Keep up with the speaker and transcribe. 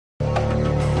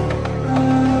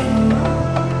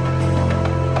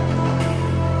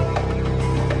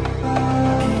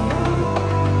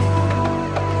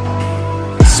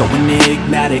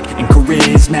pragmatic and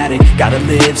charismatic. Gotta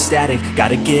live static,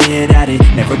 gotta get at it.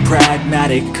 Never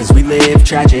pragmatic, cause we live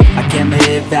tragic. I can't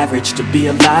live average, to be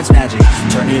alive's magic.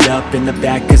 Turn it up in the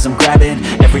back cause I'm grabbing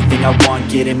everything I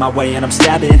want, get in my way and I'm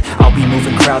stabbing. I'll be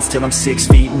moving crowds till I'm 6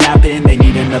 feet napping. They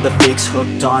need another fix,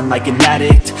 hooked on like an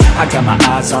addict. I got my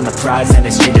eyes on the prize and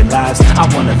it's changing lives. I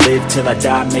wanna live till I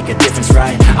die, make a difference,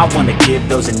 right? I wanna give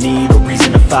those in need a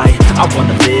reason to fight. I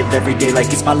wanna live every day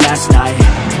like it's my last night.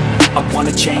 I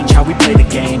wanna change how we play the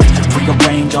game,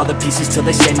 rearrange all the pieces till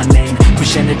they say my name.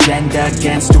 Push an agenda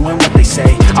against doing what they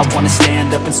say. I wanna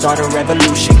stand up and start a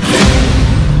revolution.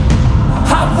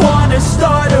 I wanna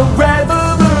start a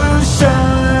revolution.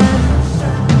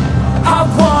 I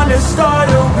wanna start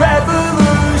a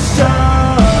revolution.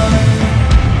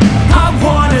 I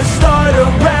wanna start a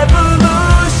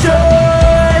revolution.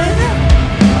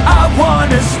 I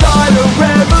wanna start a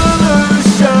revolution.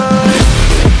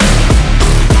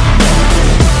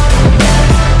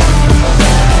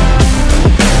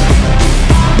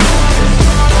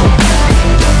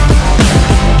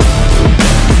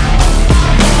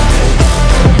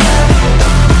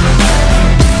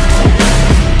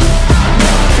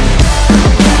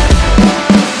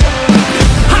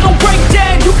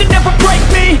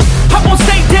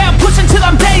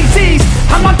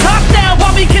 I'm on top now,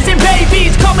 I'll be kissing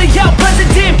babies. Call me out,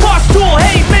 president, boss tool,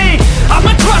 hate me.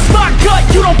 I'ma trust my gut,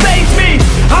 you don't faze me.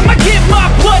 I'ma give my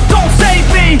blood, don't save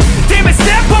me. Damn, it's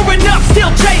never enough,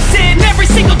 still chasing every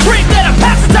single dream that I've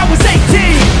had since I was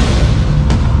 18.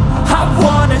 I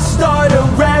wanna start a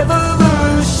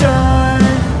revolution.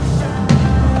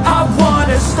 I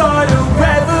wanna start a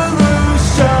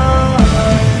revolution.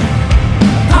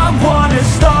 I wanna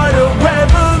start a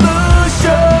revolution.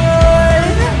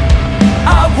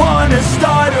 I wanna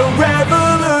start a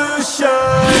revolution.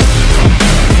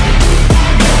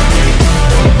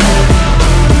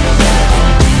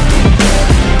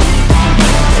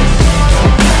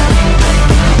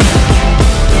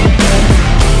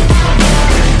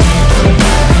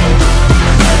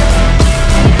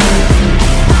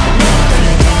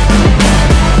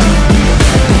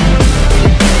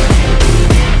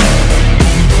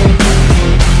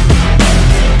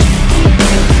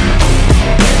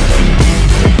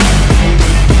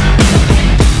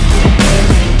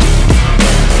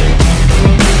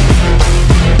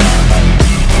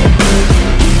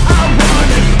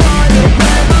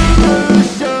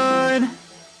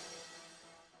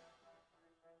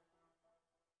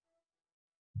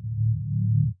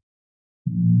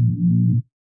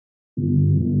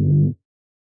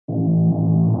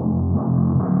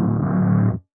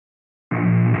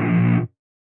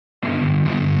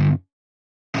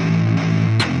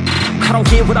 I don't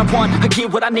get what I want, I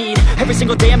get what I need. Every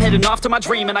single day I'm heading off to my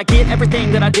dream, and I get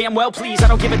everything that I damn well please. I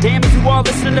don't give a damn if you all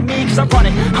listening to me, cause I run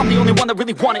it. I'm the only one that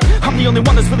really want it, I'm the only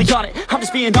one that's really on it. I'm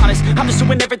just being honest, I'm just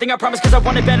doing everything I promise, cause I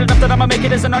want it bad enough that I'ma make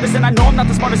it as an artist. And I know I'm not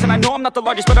the smartest, and I know I'm not the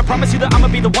largest, but I promise you that I'ma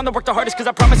be the one that worked the hardest. Cause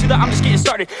I promise you that I'm just getting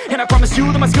started, and I promise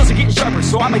you that my skills are getting sharper.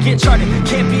 So I'ma get charted,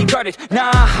 can't be guarded.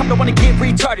 Nah, I'm the one to get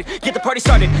retarded. Get the party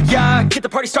started, yeah, get the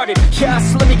party started. Yeah,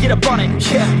 so let me get up on it,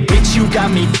 yeah. Bitch, you got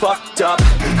me fucked up,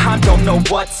 I don't know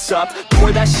what's up.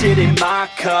 Pour that shit in my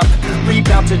cup, we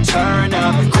about to turn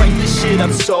up. Crank this shit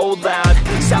up so loud,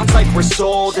 sounds like we're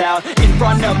sold out. In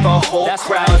front of a whole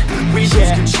crowd, we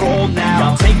lose control now.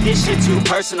 Y'all take this shit too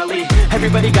personally,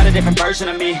 everybody got a different version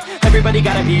of me. Everybody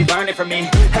gotta be learning from me,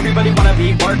 everybody wanna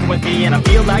be working with me. And I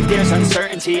feel like there's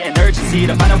uncertainty and urgency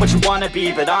to find out what you wanna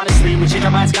be. But honestly, we change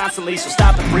our minds constantly, so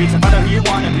stop and breathe and find out who you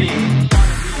wanna be.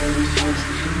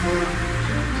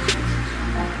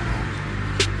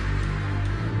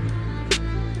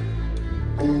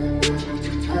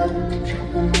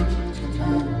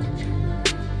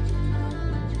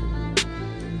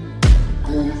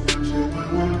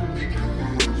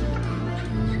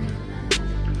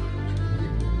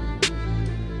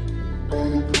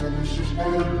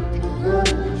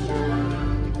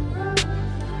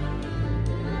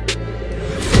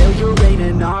 Failure ain't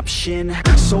an option,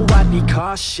 so I'd be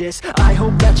cautious. I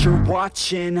hope that you're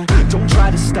watching, don't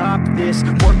try to stop this.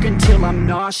 Work until I'm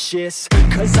nauseous,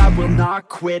 cause I will not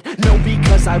quit. No,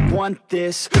 because I want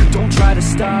this, don't try to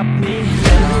stop me.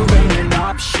 Failure ain't an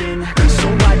option, so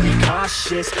I'd be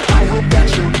cautious. I hope that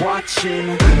you're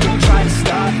watching, don't try to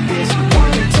stop this.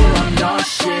 Work until I'm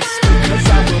nauseous, cause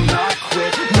I will not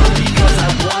quit. No, because I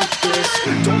want this,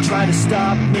 don't try to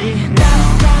stop me now.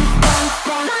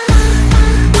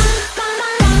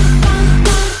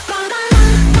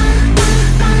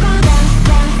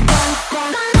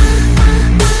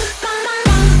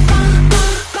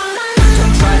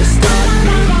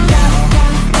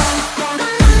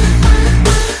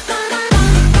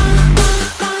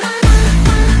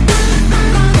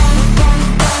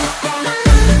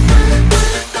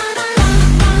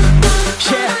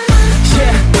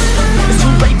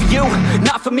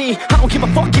 me. I don't give a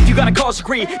fuck if you got a college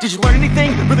degree. Did you learn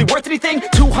anything? Really worth anything?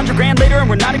 200 grand later and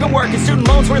we're not even working. Student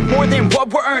loans worth more than what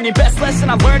we're earning. Best lesson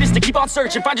I learned is to keep on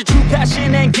searching. Find your true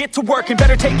passion and get to work. And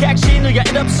better take action or you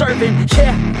end up serving.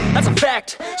 Yeah, that's a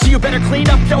fact. So you better clean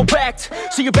up your act.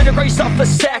 So you better grow yourself a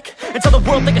sack and tell the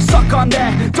world they can suck on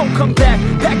that. Don't come back,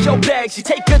 pack your bags. You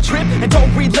take a trip and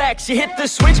don't relax. You hit the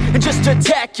switch and just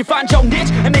attack. You find your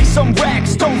niche and make some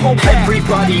racks. Don't hold back.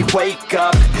 Everybody wake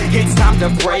up, it's time to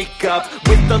break up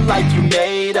with the life you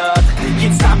made up.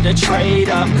 It's time to trade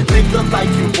up, live the life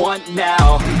you want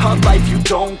now, a life you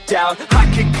don't doubt. I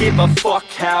could give a fuck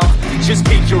how, just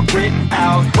get your grit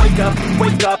out. Wake up,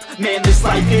 man, this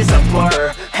life is a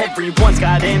blur. Everyone's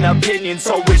got an opinion,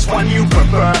 so which one you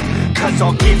prefer? Cause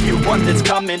I'll give you one that's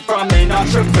coming from an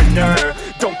entrepreneur.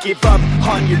 Don't give up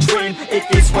on your dream if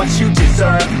it's what you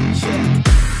deserve.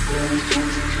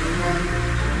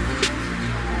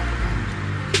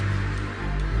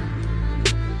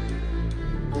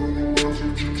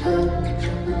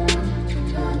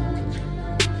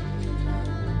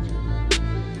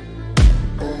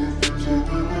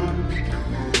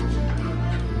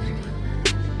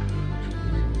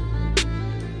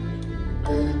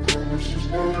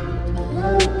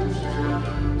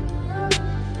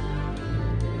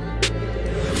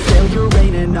 Failure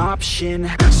ain't an option,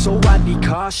 so I'd be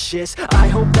cautious. I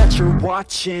hope that you're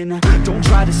watching. Don't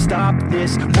try to stop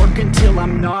this, work until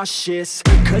I'm nauseous.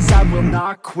 Cause I will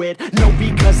not quit, no,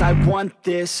 because I want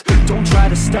this. Don't try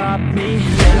to stop me,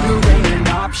 failure ain't an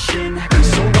option,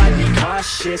 so I'd be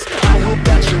cautious. I hope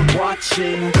that you're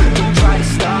watching. Don't try to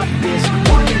stop this,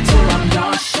 work until I'm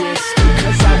nauseous.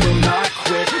 Cause I will not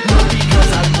quit, no,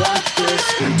 because I want this.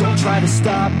 Don't try to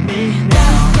stop me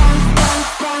now.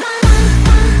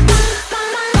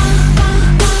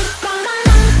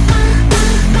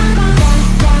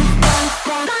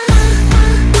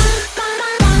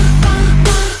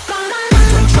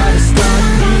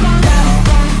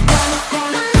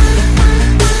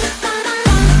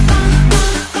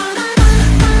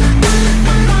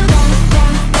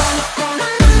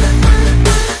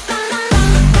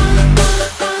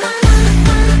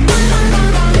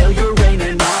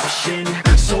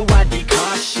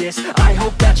 I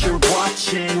hope that you're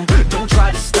watching. Don't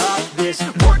try to stop this,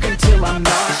 work until I'm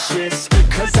nauseous.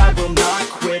 Cause I will not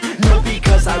quit, no,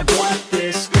 because I want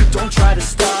this. Don't try to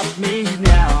stop me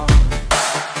now.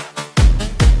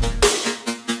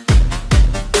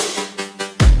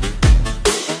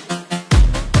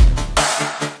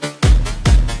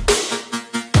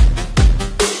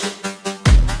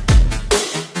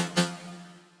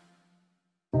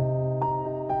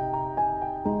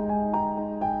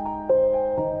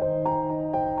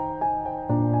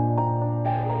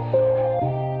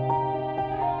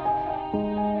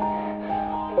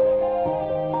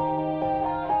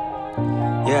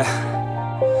 Yeah,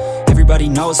 everybody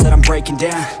knows that I'm breaking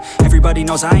down. Everybody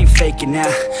knows I ain't faking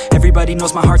now. Everybody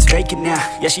knows my heart's vacant now.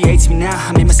 Yeah, she hates me now,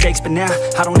 I made mistakes, but now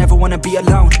I don't ever wanna be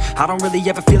alone. I don't really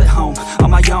ever feel at home,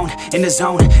 on my own, in the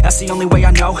zone. That's the only way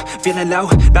I know, feeling low,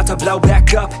 about to blow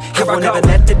back up. Here I won't ever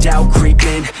let the doubt creep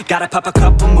in. Gotta pop a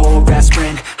couple more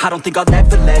aspirin. I don't think I'll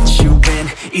ever let you in.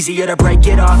 Easier to break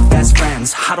it off as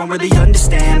friends. I don't really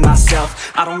understand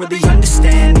myself, I don't really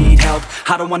understand, need help.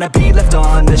 I don't wanna be left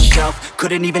on the shelf.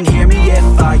 Couldn't even hear me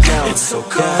if I yelled. It's so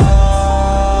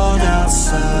cold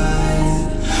outside,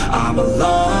 I'm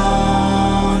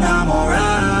alone, I'm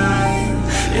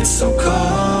alright. It's so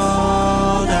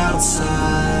cold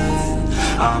outside,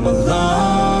 I'm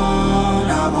alone,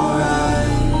 I'm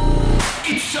alright.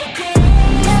 It's so cold.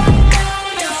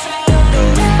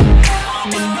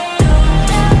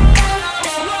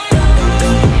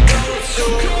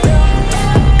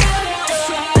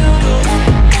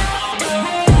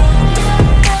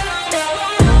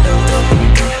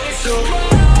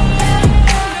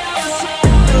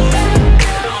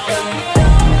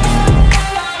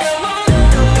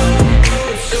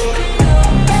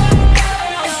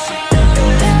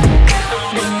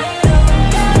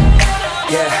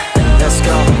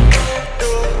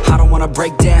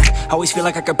 Break down, always feel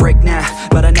like I could break now,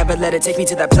 but I never let it take me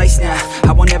to that place now.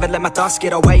 I won't ever let my thoughts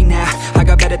get away now. I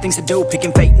got better things to do,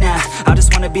 picking fate now. I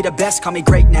just wanna be the best, call me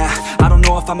great now. I don't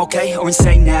know if I'm okay or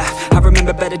insane now. I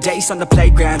remember better days on the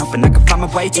playground, hoping I can find my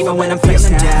way to even when I'm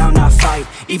feeling down, I fight,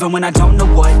 even when I don't know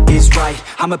what is right.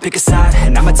 I'ma pick a side,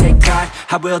 and I'ma take pride.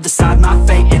 I will decide my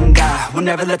fate, and I will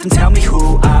never let them tell me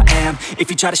who I am. If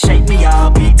you try to shape me,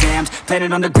 I'll be damned.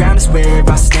 Planet on the ground is where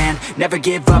I stand. Never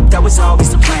give up, that was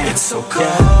always the plan. It's so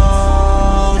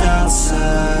cold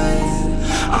outside,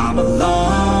 I'm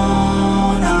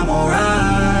alone, I'm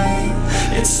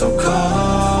alright. It's so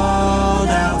cold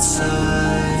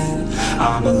outside,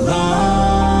 I'm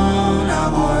alone.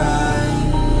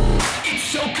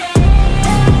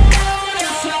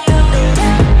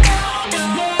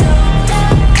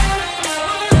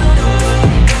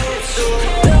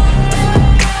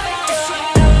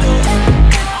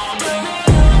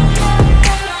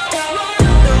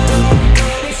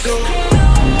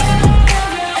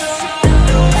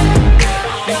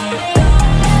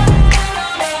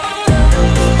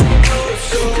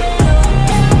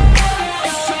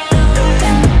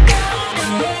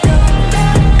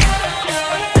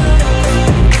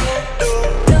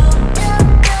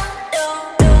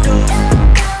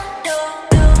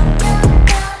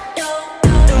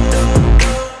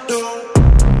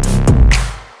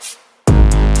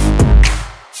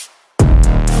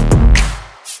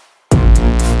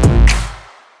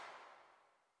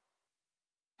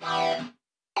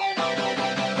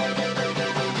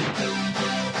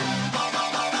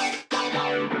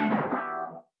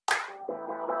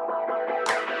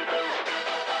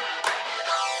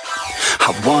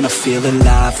 I wanna feel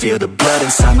alive, feel the blood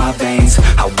inside my veins.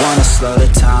 I wanna slow the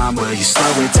time, will you slow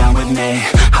it down with me?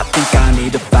 I think I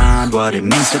need to find what it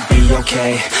means to be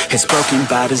okay. It's broken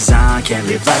by design, can't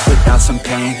live life without some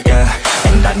pain, yeah.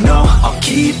 And I know I'll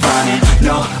keep running,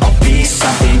 no, I'll be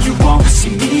something. You won't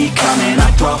see me coming,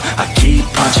 I grow, I keep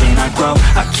punching, I grow,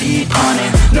 I keep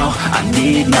hunting. No, I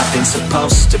need nothing,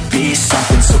 supposed to be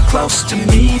something so close to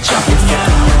me. Jumping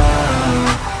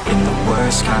in the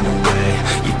worst kind of way.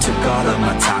 You took all of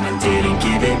my time and didn't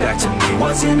give it back to me.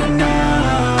 Wasn't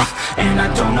enough, and I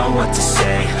don't know what to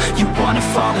say. You wanna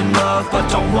fall in love, but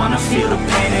don't wanna feel the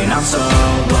pain. And I'm so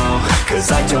low,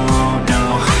 cause I don't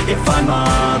know if I'm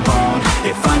alone,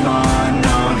 if I'm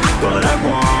unknown. But I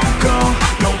won't go,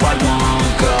 no I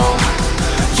won't go.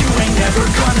 You ain't never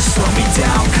gonna slow me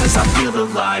down, cause I feel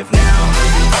alive now.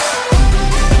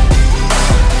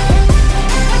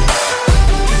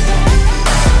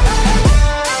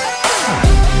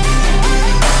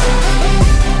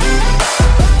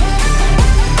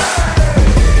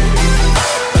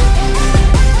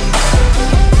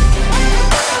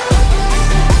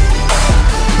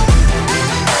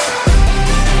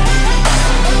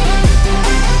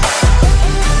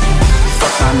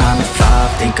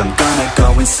 Think I'm gonna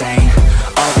go insane.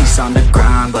 Always on the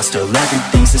grind, but still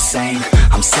everything's the same.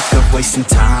 I'm sick of wasting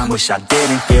time, wish I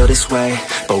didn't feel this way.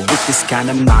 But with this kind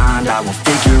of mind, I will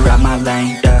figure out my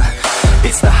lane, yeah.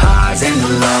 It's the highs and the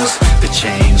lows, the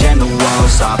change and the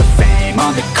woes. All the fame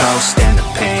on the coast and the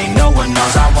pain no one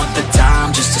knows. I want the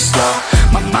time just to slow,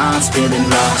 my mind's feeling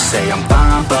low. Say I'm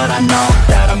fine, but I know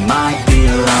that I might be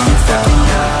alone.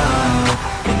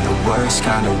 In the worst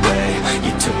kind of way.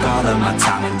 You took all of my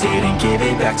time and didn't give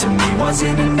it back to me.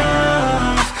 Wasn't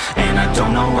enough, and I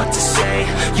don't know what to say.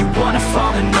 You wanna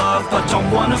fall in love, but don't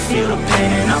wanna feel the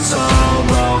pain. And I'm so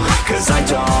low, cause I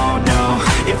don't know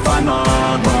if I'm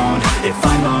alone, if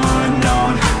I'm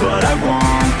unknown. But I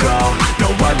won't go, no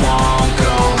I won't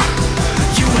go.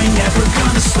 You ain't never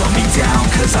gonna slow me down,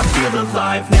 cause I feel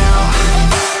alive now.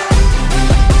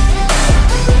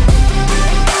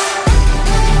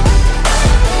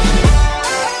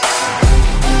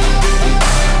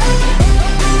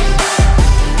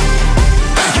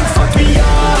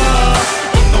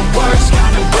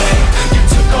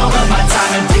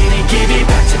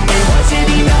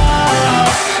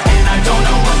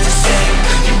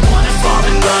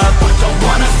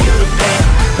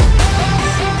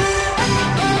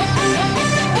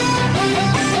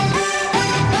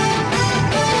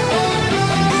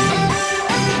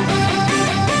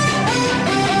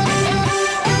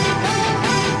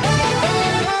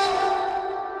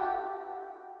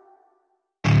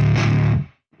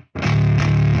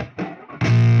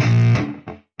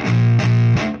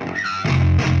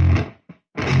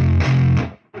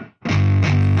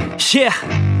 Yeah,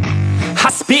 I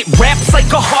spit raps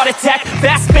like a heart attack,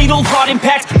 fast fatal heart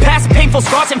impact, past painful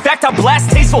scars. In fact, I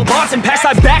blast tasteful bars and packs.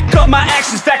 I back up my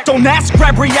actions, fact don't ask,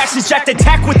 grab reactions, jacked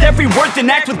attack with every word, then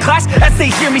act with class as they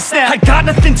hear me snap. I got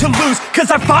nothing to lose,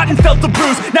 cause I fought and felt the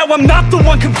bruise. Now I'm not the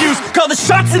one confused, call the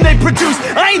shots and they produce.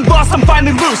 I ain't lost, I'm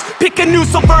finally loose, pick a new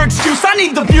silver excuse. I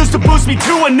need the views to boost me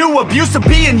to a new abuse of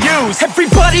being used.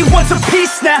 Everybody wants a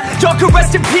piece now, y'all can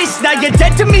rest in peace now. You're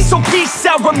dead to me, so peace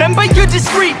out, remember you're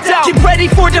discreet out. Get ready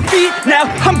for defeat now,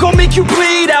 I'm gonna make you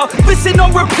bleed out. Listen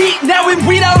on repeat now and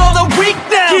weed out all the weak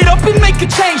now. Get up and make a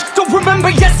change, don't remember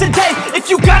yesterday. If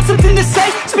you got something to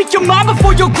say, speak your mind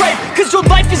before your grave. Cause your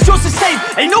life is yours to save,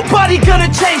 ain't nobody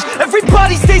gonna change.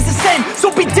 Everybody stays the same,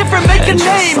 so be different, make a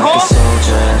name, like a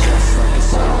soldier,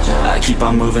 I keep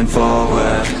on moving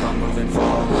forward,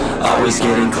 always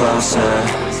getting closer,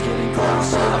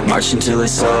 march until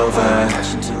it's over.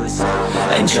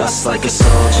 And just like a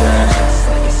soldier,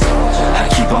 I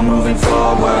keep on moving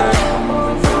forward,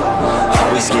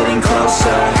 always getting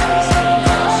closer,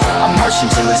 I'm marching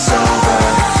till it's over.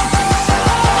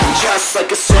 And just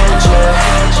like a soldier,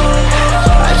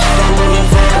 I keep on moving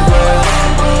forward,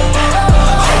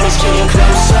 always getting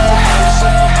closer,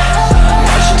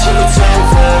 marching till it's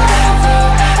over.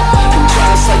 And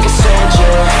just like a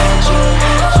soldier,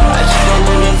 I keep on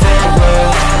moving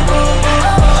forward,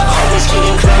 always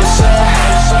getting closer,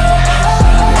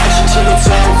 marching till it's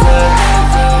over.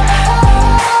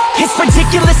 It's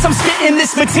ridiculous, I'm spitting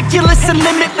this, meticulous and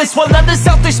limitless, while others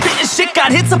out there spitting shit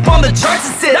got hits up on the charts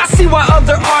and shit. I see why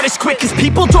other artists quit, cause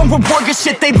people don't reward good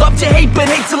shit. They love to hate but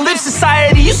hate to live.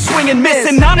 Society, you swing and miss,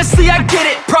 and honestly I get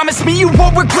it. Promise me you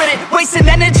won't regret it. Wasting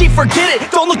energy, forget it.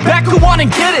 Don't look back, go on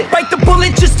and get it. Bite the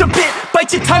bullet just a bit,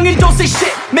 bite your tongue and don't say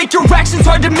shit. Make your actions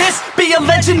hard to miss, be a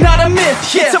legend not a myth.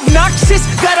 It's obnoxious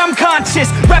that I'm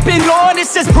conscious, rapping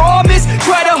honest as promise.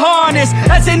 Try to harness,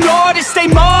 as an artist stay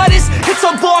modest. It's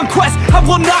a long quest, I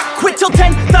will not quit till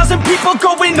 10,000 people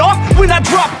going off when I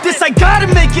drop this. I gotta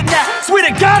make it now, swear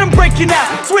to God I'm breaking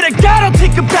out. Swear to God I'll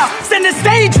take a bow, stand the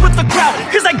stage with the crowd,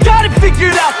 cause I got it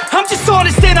figured out. I'm just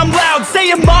honest and I'm loud,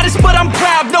 saying modest but I'm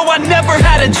proud. No, I never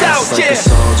had a doubt. Just like a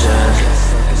soldier,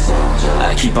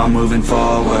 I keep on moving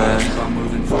forward,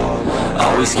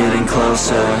 always getting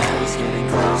closer.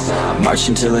 I march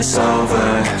until it's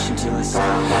over.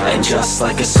 And just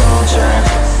like a soldier,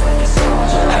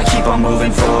 I keep on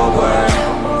moving forward,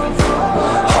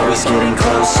 always getting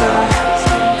closer.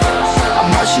 I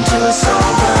march until it's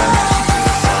over.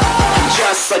 And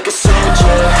just like a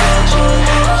soldier,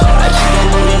 I keep on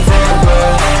moving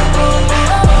forward,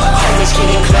 always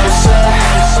getting closer.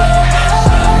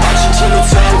 I march until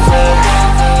it's over.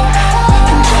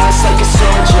 And just like a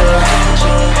soldier,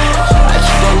 I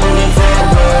keep on moving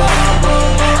forward,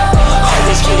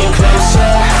 always getting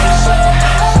closer.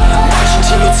 March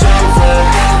until it's over.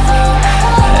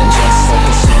 And just like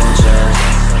a soldier,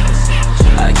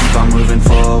 I keep on moving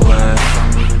forward,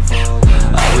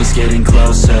 always getting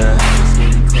closer.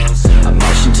 I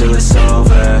march until it's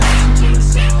over.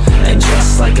 And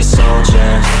just like a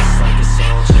soldier,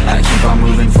 I keep on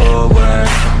moving forward,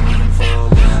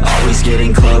 always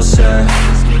getting closer.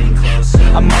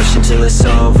 I march until it's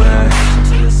over.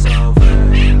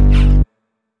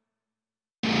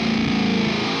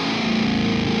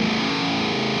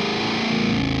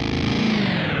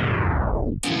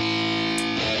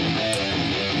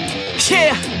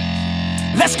 Yeah,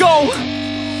 let's go.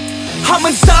 I'm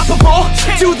unstoppable,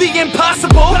 do the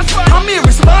impossible. I'm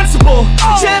irresponsible,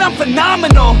 yet I'm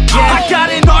phenomenal. I got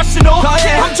an arsenal,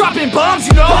 I'm dropping bombs,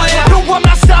 you know. No, I'm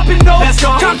not stopping, no.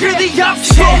 Conquer the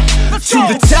obstacle. To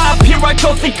the top, here I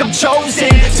go, think I'm chosen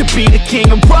to be the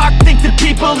king of rock, think the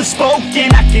people have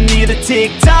spoken. I can hear the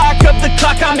tick-tock of the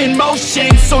clock, I'm in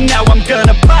motion. So now I'm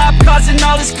gonna pop, causing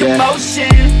all this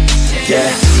commotion.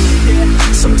 Yeah,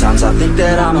 sometimes I think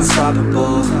that I'm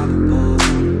unstoppable.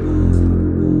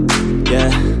 Yeah,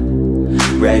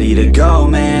 ready to go,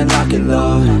 man, lock and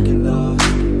load.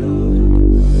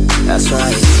 That's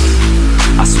right,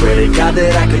 I swear to God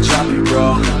that I could drop it,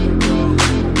 bro.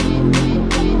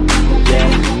 Yeah,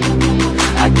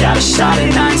 I got a shot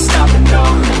and I ain't stopping, no.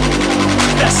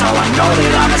 That's how I know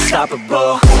that I'm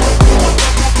unstoppable.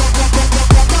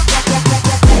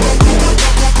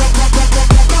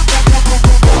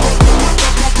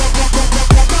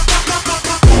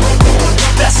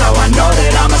 That's how I know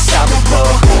that I'm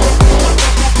unstoppable.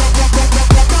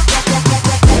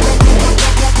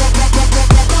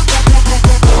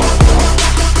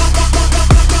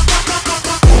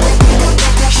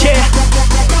 Yeah,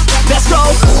 let's go.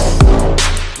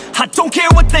 I don't care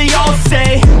what they all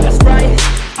say. That's right,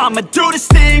 I'ma do this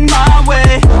thing my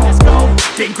way. Let's go.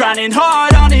 Been grinding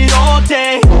hard on it all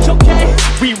day. Okay,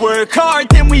 we work hard,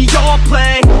 then we all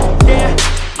play. Yeah,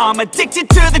 I'm addicted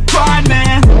to the grind,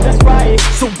 man. That's right,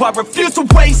 so I refuse to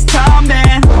waste time,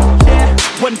 man. Yeah,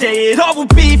 one day it all will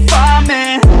be fine,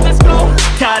 man. Let's go.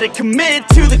 Gotta commit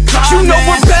to the climb. You know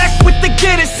we're back with the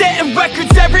Guinness, setting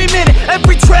records every minute,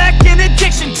 every track. In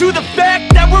addiction to the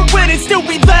fact that we're winning, still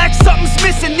we lack, something's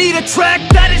missing. Need a track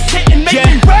that is hitting,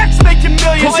 making racks, making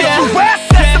millions. If you ask,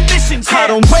 that's the mission. I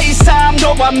don't waste time,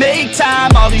 no, I make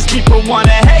time. All these people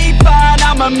wanna hate, fine,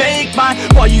 I'ma make mine.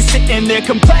 While you sitting there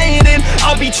complaining,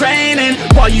 I'll be training.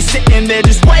 While you sitting there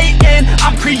just waiting,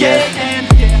 I'm creating.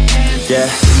 Yeah,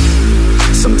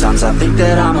 sometimes I think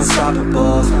that I'm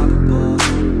unstoppable.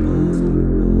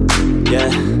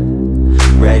 Yeah,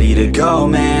 ready to go,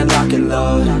 man, lock and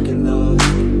load.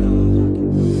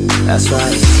 That's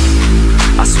right,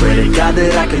 I swear to God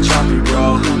that I could drop it,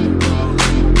 bro.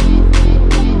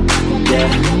 Yeah,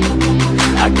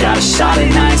 I got a shot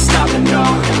and I ain't stopping, no.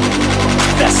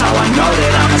 That's how I know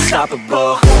that I'm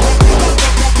unstoppable.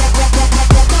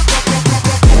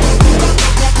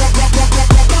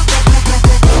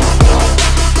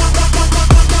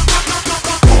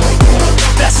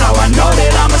 That's how I know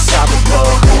that I'm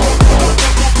unstoppable.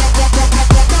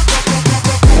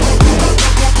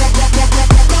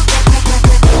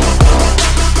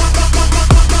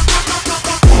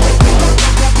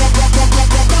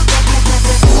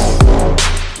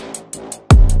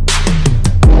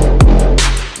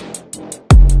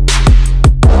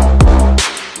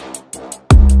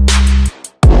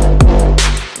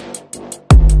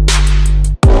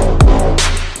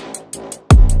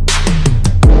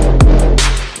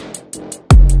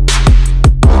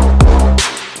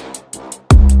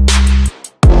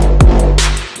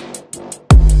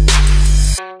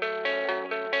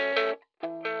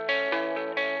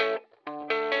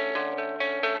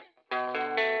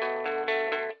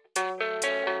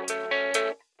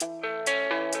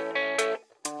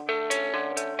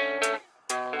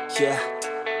 yeah.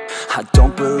 I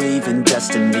don't believe in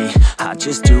destiny, I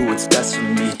just do what's best for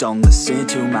me. Don't listen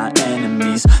to my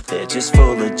enemies, they're just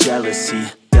full of jealousy.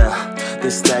 Yeah,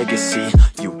 this legacy,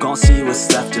 you gon' see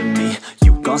what's left of me.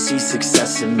 You gon' see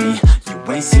success in me,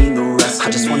 you ain't seen the rest of me.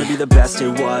 I just wanna be the best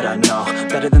at what I know,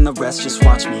 better than the rest, just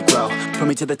watch me grow. Put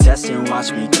me to the test and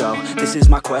watch me go. This is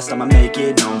my quest, I'ma make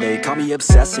it known. They call me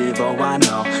obsessive, oh I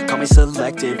know. Call me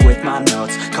selective with my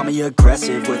notes, call me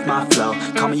aggressive with my flow,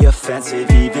 call me offensive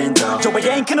even though Yo, I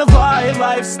ain't gonna lie,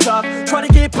 life's tough. Try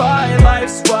to get by,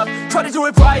 life's rough. Try to do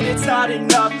it right, it's not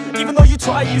enough. Even though you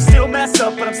try, you still mess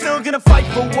up. But I'm still gonna fight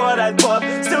for what I love,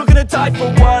 still gonna die for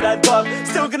what I love,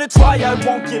 still gonna try, I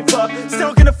won't give up,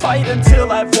 still gonna fight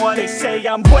until I've won. They say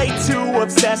I'm way too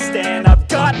obsessed and I've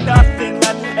got nothing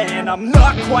left, and I'm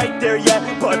not quite there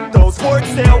yet, but those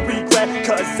words they'll regret,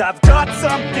 cause I've got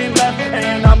something left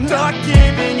and I'm not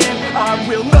giving in. I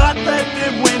will not let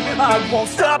them win, I won't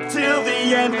stop till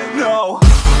the end, no.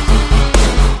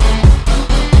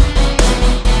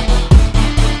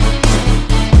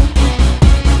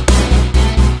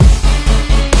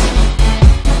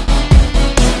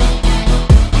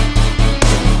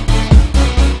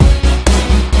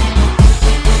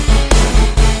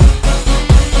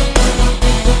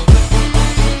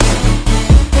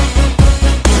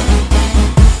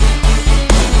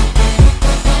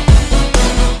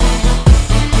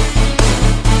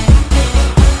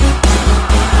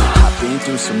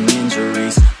 some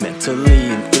injuries, mentally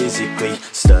and physically.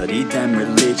 Studied them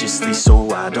religiously so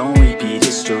I don't repeat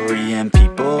history. And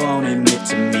people won't admit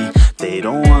to me they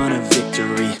don't want a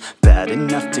victory bad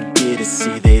enough to get a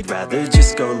C. They'd rather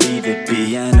just go leave it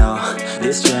be. And oh,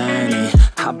 this journey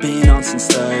I've been on since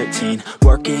 13,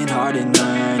 working hard and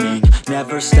learning,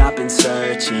 never stopping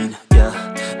searching.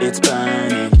 Yeah, it's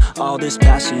burning, all this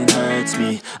passion hurts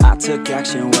me. I took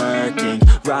action working,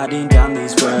 writing down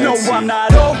these words. No, I'm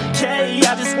not okay,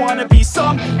 I just wanna be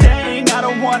something. I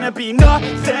don't wanna be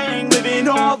nothing, living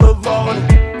all alone.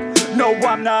 No,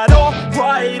 I'm not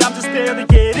alright, I'm just barely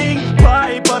getting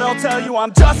by. But I'll tell you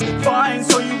I'm just fine,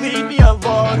 so you leave me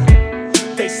alone.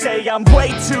 They say I'm way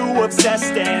too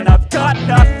obsessed and I've got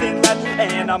nothing left,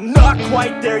 and I'm not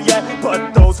quite there yet,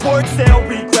 but those words they'll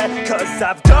regret, cause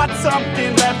I've got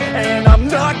something left and I'm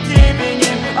not giving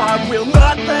in. I will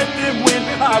not let them win,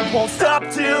 I won't stop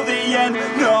till the end,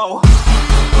 no.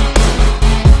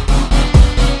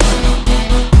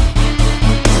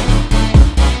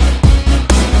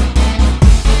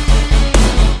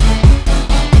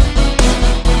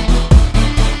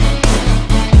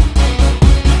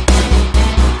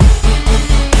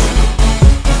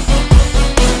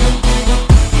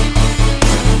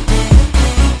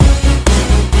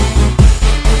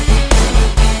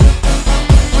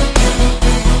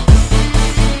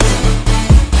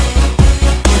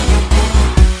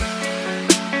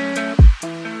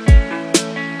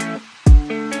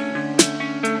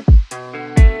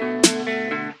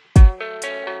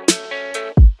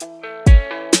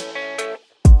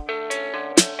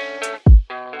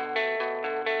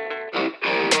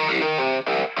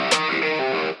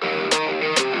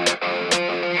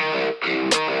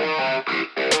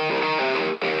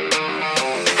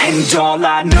 And all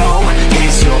I know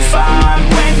is you're fine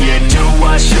when you do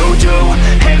what you do.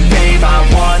 And babe, I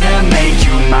wanna make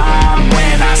you mine.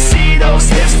 When I see those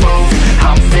hips move,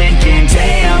 I'm thinking,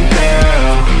 damn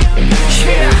girl,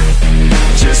 yeah,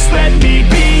 just let me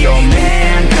be your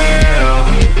man, girl.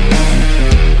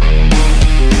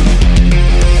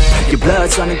 Your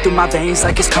blood's running through my veins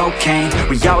like it's cocaine.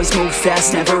 We always move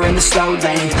fast, never in the slow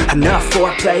lane. Enough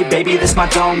foreplay, baby, this my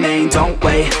domain. Don't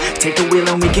wait, take the wheel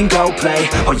and we can go play.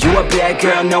 Oh, you a bad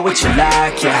girl, know what you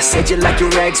like, yeah. Said you like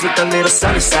your eggs with a little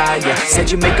sunny side, yeah.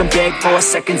 Said you make them beg for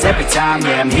seconds every time,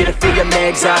 yeah. I'm here to feel your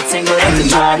legs all tingle every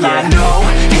time, yeah. All I know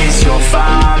is you're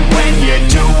fine when you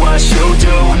do what you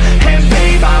do. And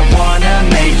babe, I wanna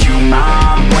make you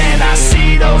mine. When I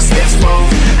see those hips move,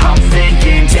 I'm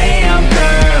thinking, damn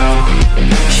girl,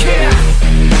 yeah,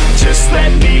 just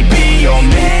let me be your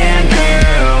man,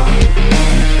 girl.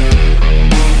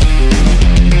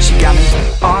 She got me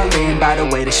all in by the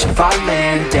way that she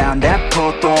fallin' down that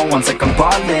pole, throwing ones like I'm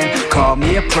ballin'. Call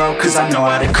me a pro cause I know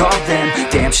how to call them.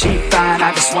 Damn, she fine,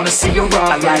 I just wanna see her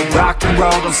all. I like rock and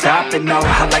roll, don't stop it, no.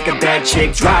 I like a bad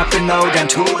chick, dropping low, down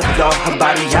to the floor. Her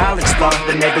body I'll explore,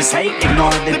 the neighbors hate,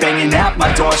 ignore. They banging at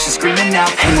my door, she's screaming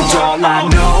out. And all I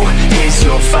know is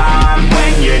you're fine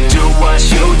when you do what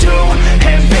you do.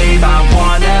 And babe, I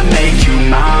wanna make you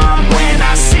mine. When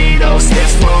I see those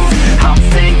hips move, I'm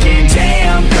thinking,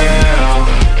 damn girl,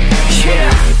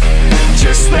 yeah,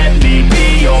 just let me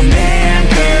be your man,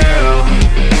 girl.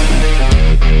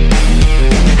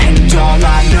 And all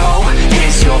I know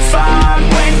is you're fine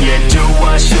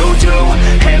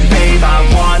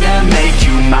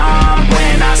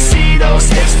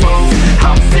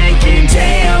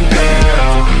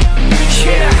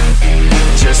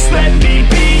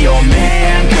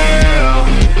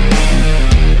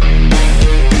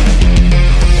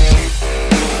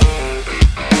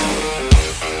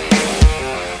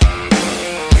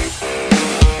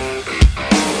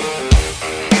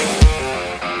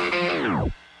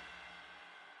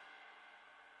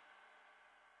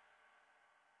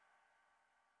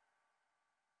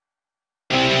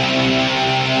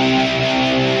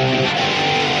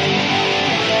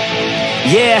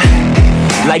Yeah,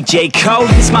 like J. Cole,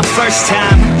 it's my first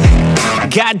time.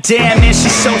 Goddamn, man,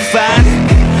 she's so fine.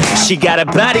 She got a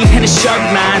body and a sharp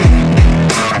mind.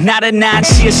 Not a 9,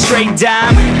 she a straight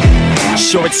dime.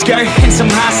 Short skirt and some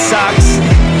high socks.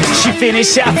 She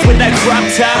finish off with a crop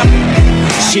top.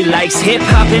 She likes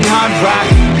hip-hop and hard rock.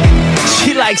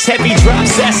 She likes heavy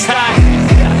drops, that's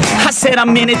hot. I said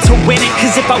I'm in it to win it,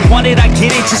 cause if I want it, I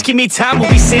get it. Just give me time,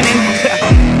 we'll be sinning.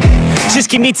 Just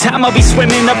give me time, I'll be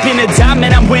swimming up in a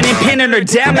diamond. I'm winning, pinning her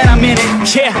down, and I'm in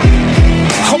it, yeah.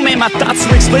 Oh man, my thoughts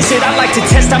are explicit. I like to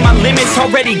test out my limits,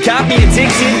 already got me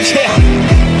addicted, yeah.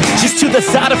 Just to the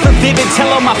thought of her vivid. Tell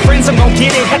all my friends I'm gon'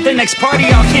 get it. At the next party,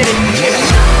 I'll hit it,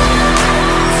 yeah.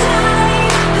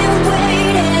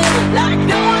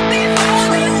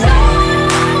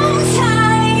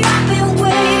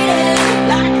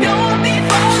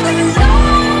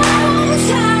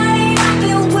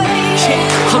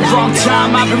 Long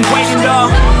time I've been waiting,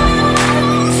 though.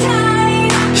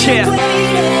 Yeah,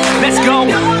 let's go.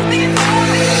 A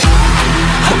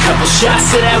couple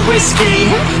shots of that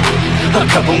whiskey, a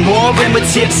couple more and we're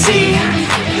tipsy.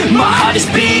 My heart is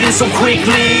beating so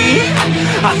quickly,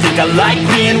 I think I like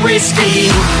being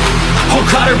risky. Oh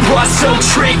God, her bras so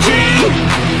tricky,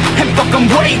 and fuck,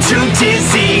 I'm way too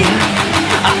dizzy.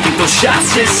 I think those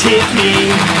shots just hit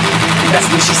me. That's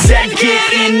when she said, get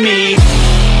in me.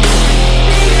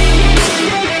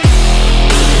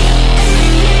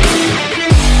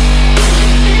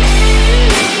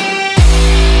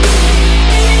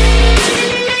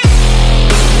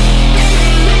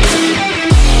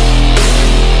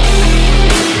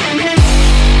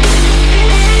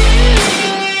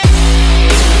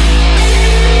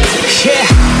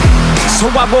 So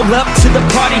I roll up to the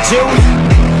party, dude.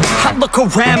 I look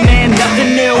around, man,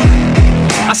 nothing new.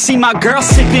 I see my girl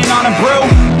sipping on a brew.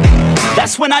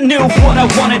 That's when I knew what I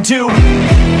wanna do.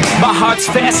 My heart's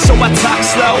fast, so I talk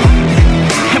slow.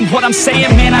 And what I'm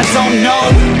saying, man, I don't know.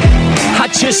 I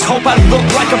just hope I look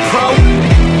like a pro,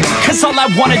 cause all I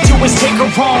wanna do is take her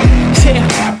home, yeah.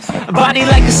 Body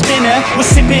like a spinner, we're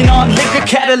sipping on liquor,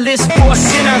 catalyst for a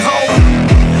sinner, ho.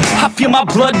 I feel my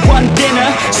blood run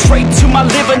thinner, straight to my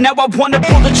liver. Now I wanna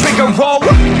pull the trigger, roll.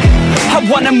 I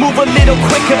wanna move a little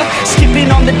quicker,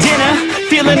 skipping on the dinner,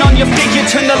 feeling on your figure,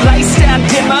 turn the lights down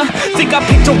dimmer. Think I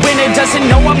picked a winner, doesn't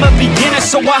know I'm a beginner,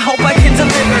 so I hope I can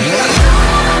deliver.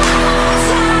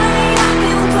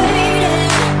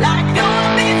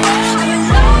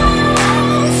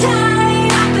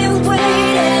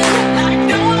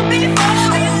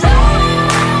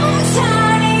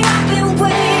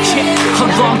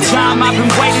 Time I've been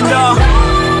waiting, though.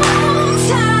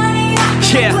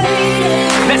 Yeah,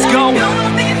 let's go.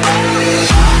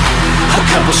 A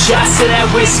couple shots of that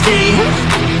whiskey,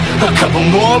 a couple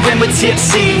more and we're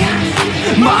tipsy.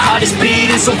 My heart is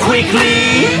beating so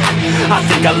quickly, I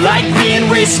think I like being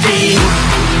risky.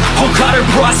 Oh God, her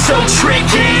bras so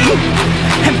tricky,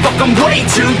 and fuck, I'm way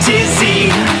too dizzy.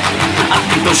 I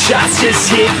think those shots just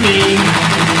hit me.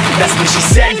 That's when she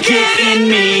said, get in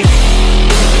me.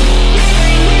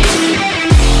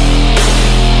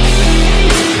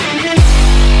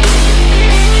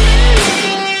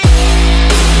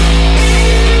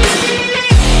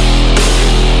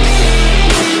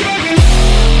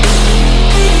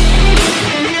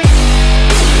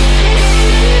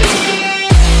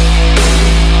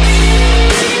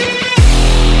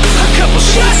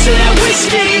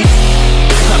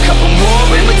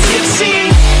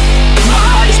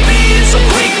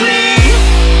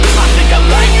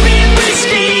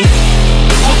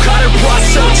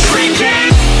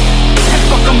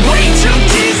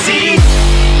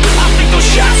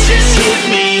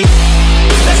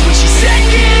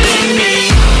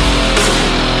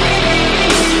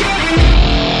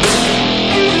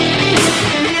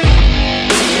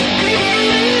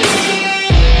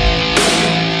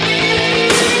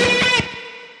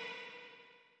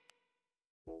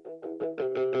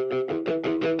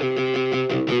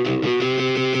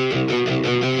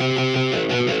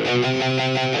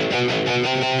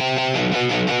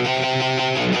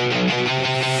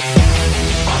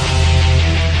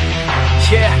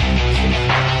 Yeah,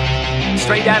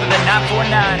 straight out of the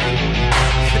 949.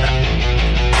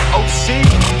 OC.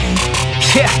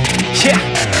 Yeah,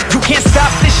 you can't stop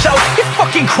this show. It's fucking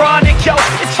fucking chronic, yo.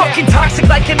 It's fucking toxic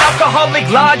like an alcoholic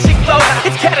logic flow.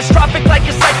 It's catastrophic like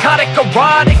a psychotic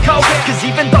erotico. Cause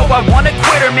even though I wanna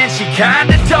quit her, man, she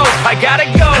kinda dope. I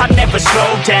gotta go. I never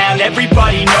slow down,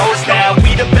 everybody knows now.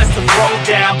 We the best to throw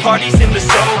down, parties in the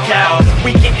SoCal.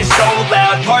 We getting so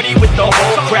loud, party with the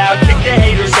whole crowd. Kick the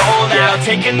haters all out,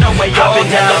 taking away all doubt. I've been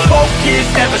hella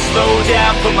focused, never slow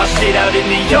down. Put my shit out in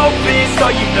the open, so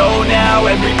you know now.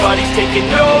 Everybody's taking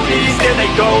notice, there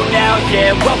they go now.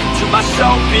 Yeah, welcome to my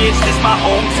show, bitch. This my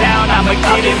hometown, I'ma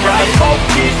get it right.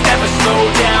 Focus, never slow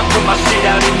down. Put my shit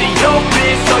out in the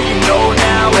open, so you know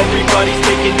now. Everybody's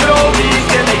taking notice,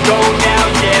 there they go now.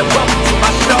 Yeah, welcome to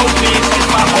my show, bitch. This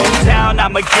my hometown,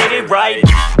 I'ma get it right.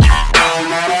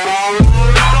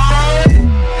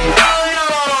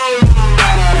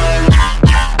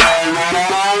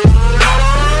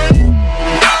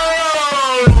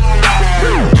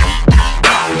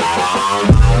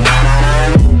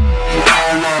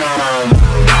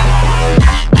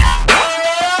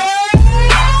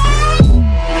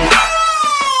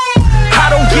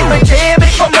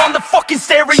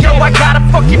 Stereo, I got a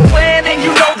fucking plan and you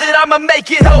know that I'ma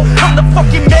make it, ho. I'm the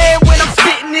fucking man when I'm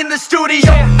spitting in the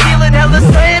studio. Feeling hella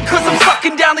slam cause I'm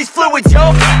sucking down these fluids,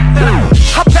 yo.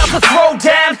 I'm about to throw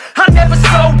down, I never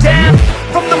slow down.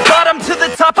 From the bottom to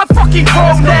the top, I fucking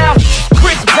grow now.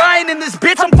 Chris Bryan in this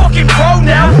bitch, I'm fucking pro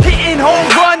now. Hitting home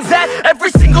runs at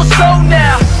every single show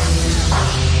now.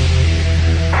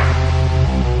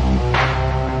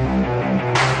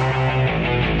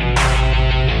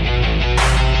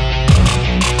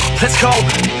 Let's go.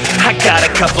 I got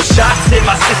a couple shots in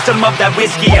my system of that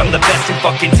whiskey. I'm the best in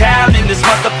fucking town in this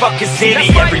motherfucking city.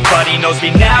 Everybody knows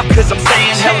me now cause I'm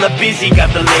staying hella busy.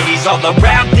 Got the ladies all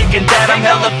around thinking that I'm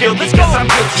hella filthy cause I'm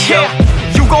guilty, yo.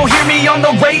 You gon' hear me on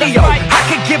the radio. I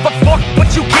could give a fuck but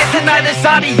you can't deny this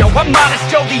audio. I'm modest,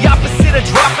 yo, the opposite of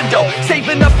dropping dough.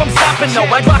 Saving up, I'm stopping, no.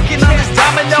 I'm rocking on this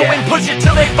domino and push it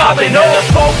till they falling. Never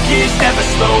focus, never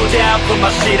slow down. Put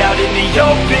my shit out in the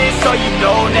open, so you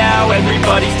know now.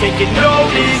 Everybody's taking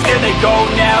notice, there they go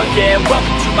now. Yeah,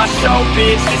 welcome to my show,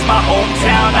 bitch. This my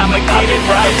hometown, I'ma get it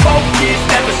right. Focus,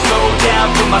 never slow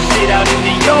down. Put my shit out in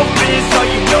the open, so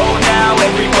you know now.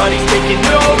 Everybody's taking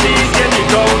notice, there they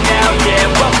go now. Yeah,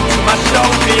 welcome to my show,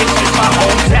 bitch. This my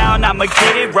hometown, I'ma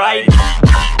get it right.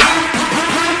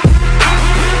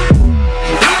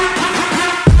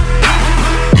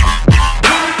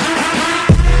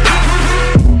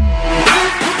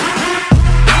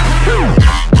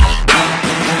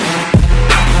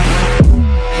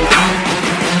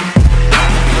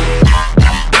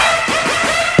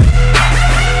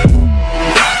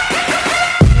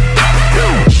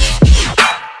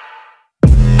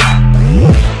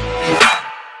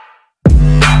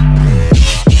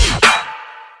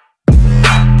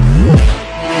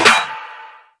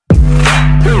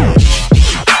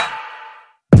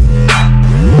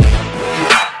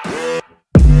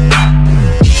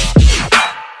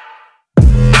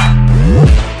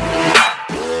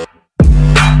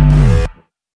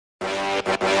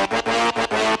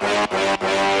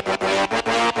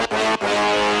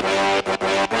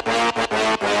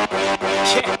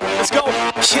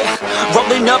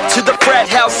 Rolling up to the frat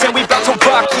house and we bout to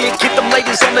rock it. Get them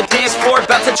ladies on the dance floor,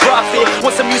 about to drop it.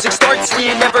 Once the music starts, we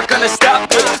ain't never gonna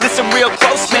stop it. Listen real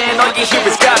close, man, all you hear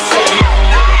is gossip.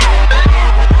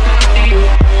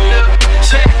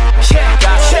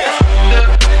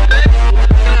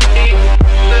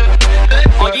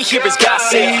 All you hear is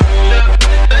gossip.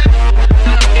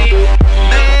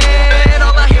 Man,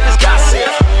 all I hear is gossip.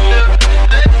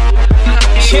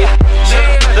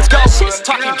 Let's go, shit's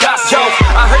talking gossip. Yo,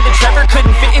 I heard that Trevor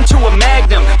couldn't fit into a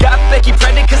Magnum. Got Becky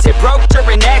pregnant cause it broke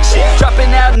during action.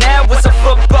 Dropping out now was a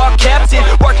football captain.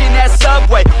 Working at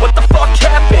Subway, what the fuck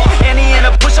happened? Annie and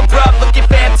a push-up bra looking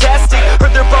fantastic.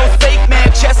 Heard they're both fake,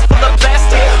 man, chest full of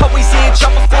plastic. Always in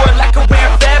trouble for a lack of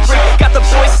wearing fabric. Got the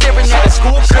boys staring at a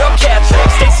schoolgirl caption.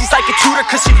 Stacy's like a tutor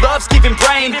cause she loves giving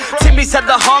brain. Timmy's had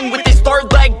the hung with his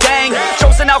third leg dang.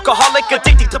 Joe's an alcoholic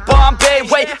addicted to Bombay.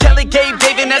 Wait, Kelly gave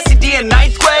Dave an STD in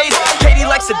 9th grade. Katie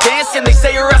likes to dance and they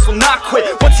say her ass will not quit.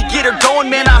 Once you get her going,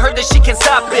 man, I heard that she can't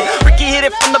stop it. Ricky hit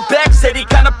it from the back, said he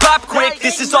kinda pop quick.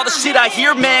 This is all the shit I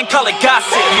hear, man, call it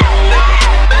gossip.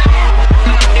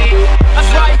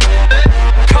 That's right,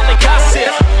 call it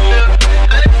gossip.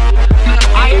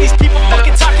 I hear these people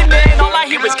fucking talking, man, all I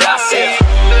hear is gossip.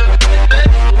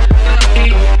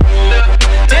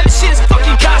 Damn, this shit is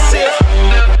fucking gossip.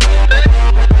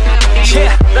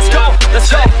 Yeah, let's go,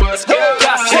 let's go, let's go,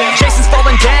 gossip. Jason's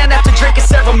falling down after drinking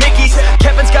several Mickeys.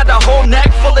 Kevin's got a whole neck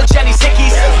full of Jenny's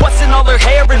hickeys. What's in all her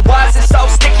hair and why is it so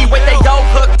sticky? Wait, they all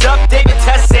hooked up, David,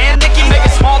 Tess, and Nikki. Make a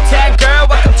small town girl,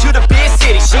 welcome to the big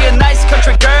city. She a nice country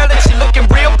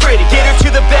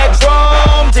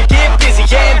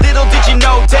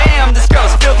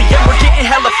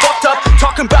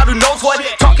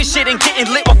talking shit and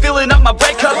getting lit while filling up my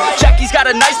red cup. Jackie's got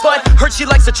a nice butt, heard she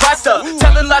likes to try stuff.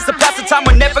 Telling lies to pass the time,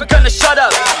 we're never gonna shut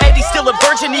up. Eddie's still a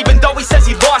virgin even though he says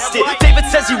he lost it. David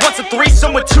says he wants a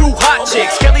threesome with 2 hot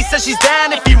chicks. Kelly says she's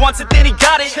down, if he wants it then he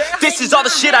got it. This is all the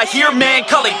shit I hear, man,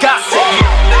 call it gossip.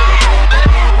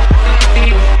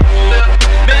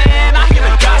 Man, I hear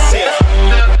the gossip.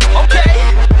 Okay,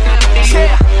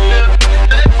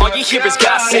 yeah, all you hear is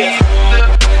gossip.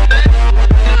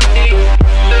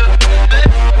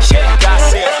 Yeah,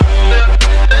 gossip.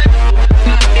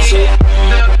 Yeah,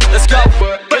 let's go.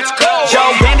 Yo,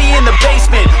 Andy in the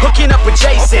basement, hooking up with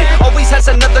Jason. Always has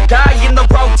another guy in the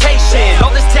rotation.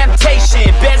 All this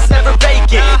temptation, bed's never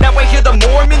vacant. Now I hear the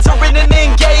Mormons are in an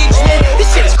engagement.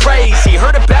 This shit is crazy,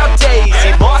 heard about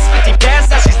Daisy. Lost 50 pounds,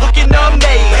 now she's looking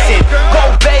amazing.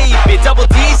 Oh baby, double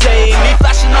D's me.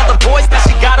 Flashing all the boys, now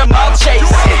she got them all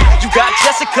chasing. You got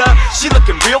Jessica, she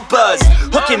looking real buzzed.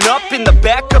 Hooking up in the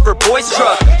back of her boy's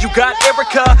truck. You got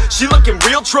Erica, she looking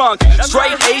real drunk.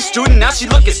 Straight A student, now she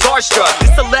looking starstruck.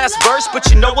 This the last verse, but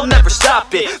you know we'll never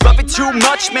stop it. Love it too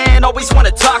much, man, always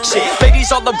wanna talk shit.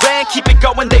 Ladies all around, keep it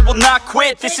going, they will not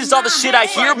quit. This is all the shit I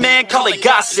hear, man, call it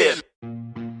gossip.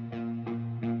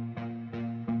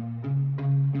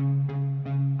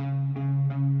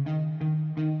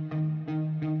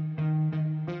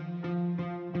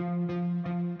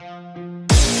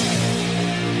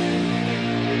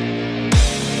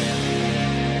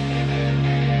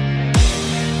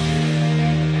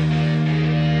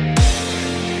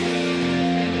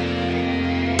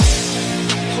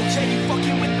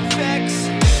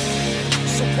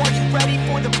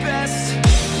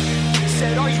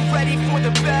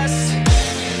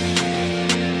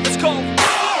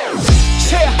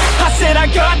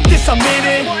 I'm in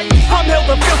it. I'm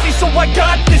hella filthy, so I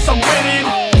got this, I'm winning.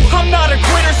 I'm not a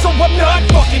quitter, so I'm not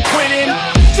fucking quitting.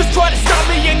 Just try to stop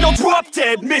me and you'll drop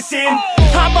dead missing.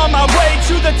 I'm on my way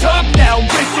to the top now,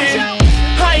 listen.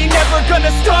 I ain't never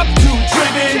gonna stop, too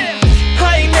driven.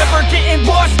 I ain't never getting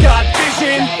lost, got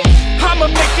vision.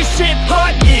 I'ma make this shit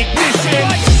hot, ignition.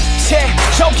 Yeah,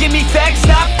 yo, give me facts,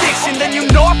 not fiction. Then you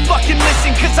know I fucking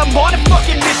listen, cause I'm on a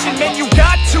fucking mission. Man, you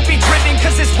got to be driven,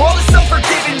 cause this world is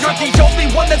unforgiving. You're the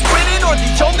only one that's winning, or the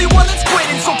only one that's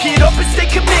quitting. So get up and stay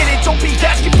committed, don't be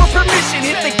asking for permission.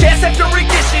 Hit the gas after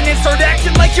ignition and start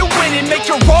acting like you're winning. Make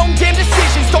your own damn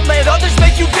decisions, don't let others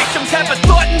make you victims. Have a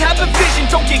thought and have a vision,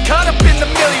 don't get caught up in the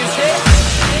millions.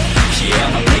 Yeah,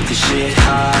 I'ma make this shit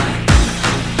hot.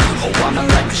 Oh, I'ma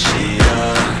light this shit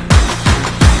up.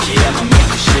 Yeah, I'ma make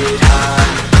this shit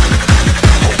hot.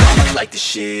 Oh, I'ma light this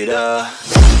shit up.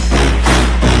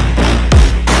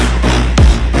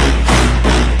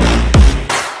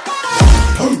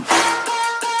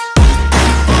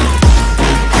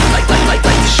 Light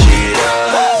this shit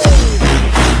up.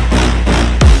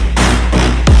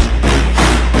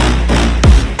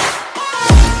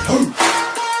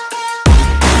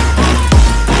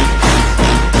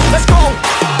 Let's go.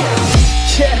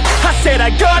 Yeah, I said I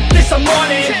got this, I'm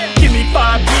on it. Give me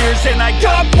 5 years and I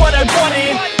got what I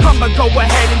wanted. I'ma go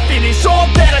ahead and finish all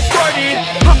that I started.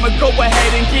 I'ma go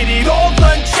ahead and get it all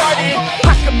uncharted.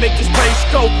 I can make this place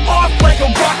go off like a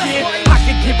rocket. I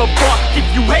can give a fuck if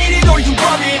you hate it or you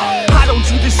love it. I don't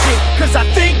do this shit cause I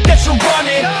think that you're on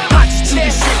it. I just do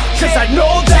this shit cause I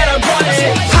know that I want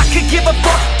it. I could give a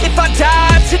fuck if I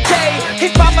died today.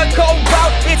 If I'ma go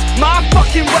out, it's my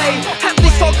fucking way. At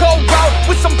least I'll go out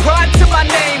with some pride to my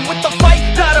name. With the fight,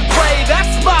 not a play,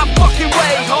 that's my fucking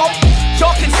way, home.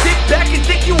 Y'all can sit back and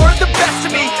think you heard the best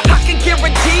of me. I can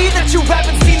guarantee that you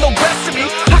haven't seen the rest of me.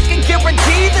 I can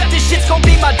guarantee that this shit's gonna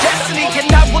be my destiny. And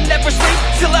I will never sleep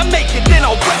till I make it, then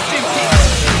I'll rest in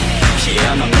peace.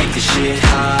 Yeah, I'ma make this shit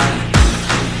hot.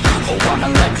 Oh, I'ma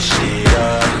light this shit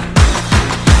up.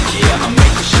 Yeah, I'ma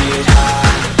make this shit hot.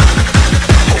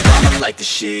 Oh, I'ma light this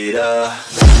shit up.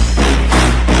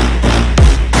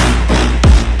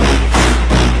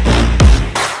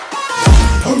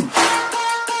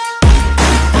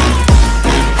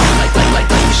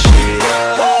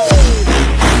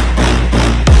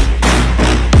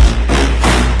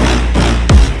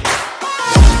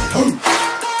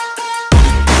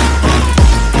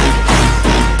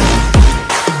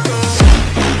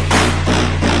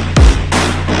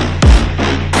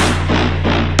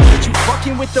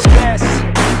 With the best,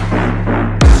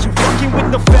 you fucking with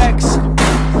the facts.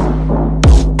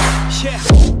 Yeah,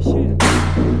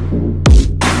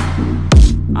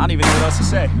 I don't even know what else to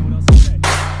say. I'm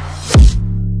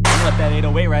let that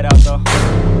 808 right out though.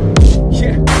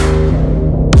 Yeah.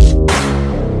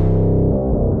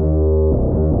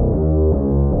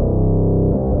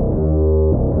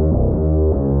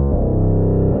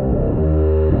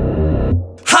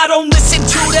 I don't listen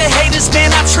to the haters,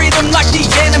 man, I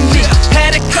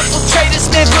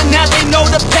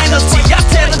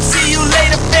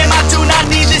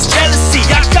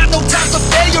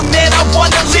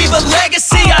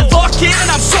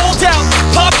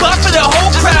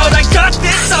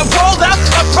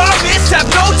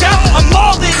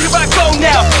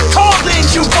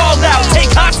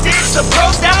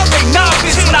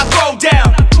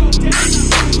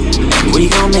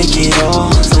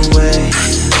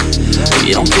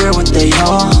what they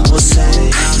all will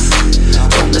say.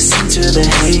 Don't listen to the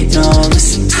hate, no,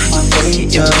 listen to my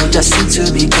fate, yo. Destined to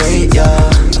be great, yo.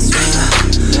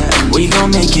 And we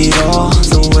gon' make it all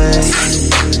the way.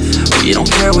 We don't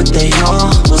care what they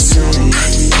all will say.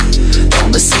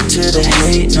 Don't listen to the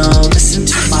hate, no, listen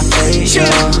to my fate, yo.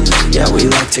 Yeah, we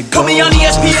like to go put me on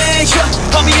ESPN, yeah.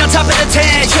 Put me on top of the 10,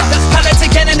 yeah. Pilots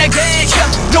again and again, yeah.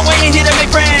 No, I ain't here to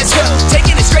make friends, yeah.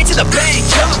 Taking it straight to the bank,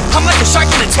 yeah. I'm like a shark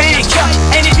in a tank, yeah.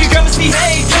 And if your girl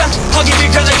misbehave, yeah, I'll give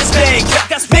your girl like a steak, yeah.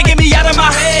 That's making me out of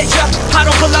my head, yeah. I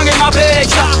don't belong in my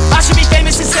bed, yeah. I should be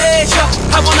famous instead, yeah.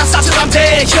 I will not stop till I'm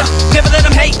dead, yeah. Never let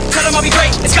them hate, tell them I'll be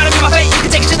great. It's gotta be my fate, you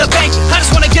can take it to the bank. I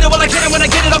just wanna get it while I get it. When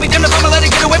I get it, I'll be damned if I'ma let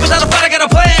it get away. Without a fight, I got a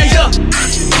plan, yeah.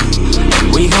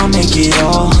 We gon' make it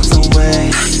all the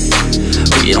way.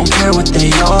 We don't care what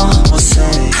they all will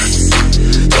say.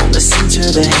 Don't listen to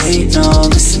the hate, no,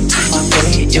 listen to my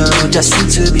fate, yo.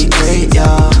 Destined to be great, yo.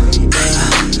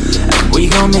 And we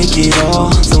gon' make it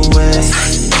all the way.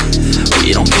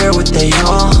 We don't care what they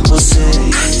all will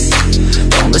say.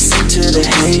 Don't listen to the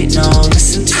hate, no,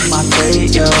 listen to my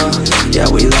fate, yo. Yeah,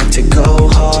 we like to go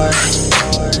hard.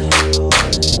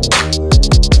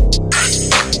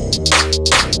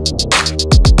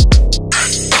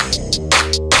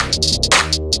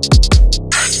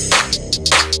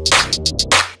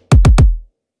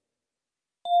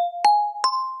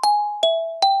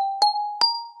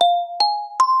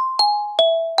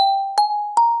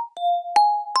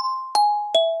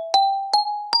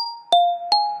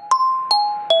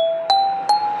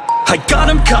 I got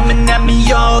them coming at me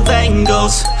all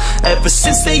angles. Ever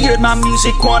since they heard my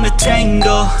music, wanna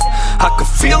tangle. I can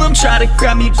feel them try to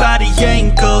grab me by the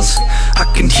ankles. I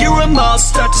can hear them all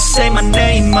start to say my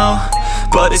name, oh.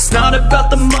 But it's not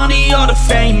about the money or the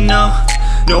fame, no.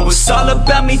 No, it's all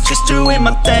about me just doing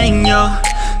my thing, yo.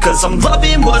 Cause I'm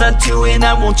loving what I do and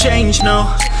I won't change, no.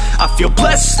 I feel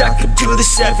blessed, I could do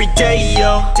this every day,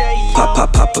 yo.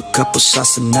 Pop a couple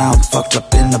shots and now I'm fucked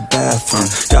up in the bathroom.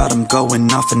 Got them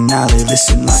going off and now they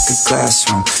listen like a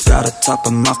classroom. Gotta top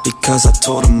them off because I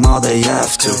told them all they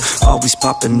have to. Always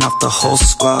popping off the whole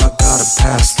squad, gotta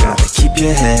pass. Gotta keep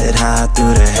your head high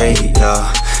through the hate, yo.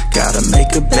 Gotta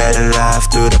make a better life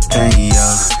through the pain, yo.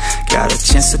 Got a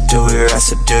chance to do it right,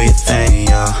 so do your thing,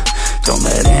 yo. Don't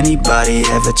let anybody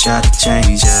ever try to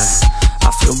change, yeah.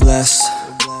 I feel blessed,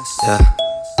 yeah.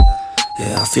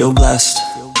 Yeah, I feel blessed,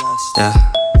 yeah.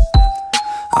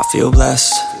 I feel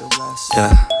blessed,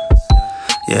 yeah.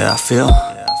 Yeah, I feel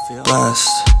blessed,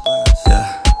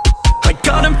 yeah. I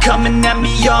got them coming at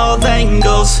me all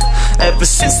angles. Ever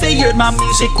since they heard my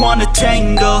music, wanna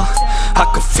tangle. I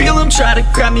can feel them try to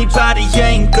grab me by the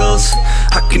ankles.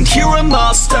 I can hear them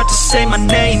all start to say my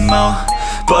name, oh.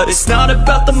 But it's not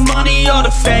about the money or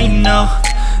the fame, no.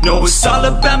 No, it's all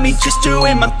about me just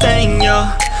doing my thing, yo.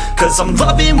 Cause I'm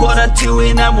loving what I do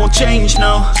and I won't change,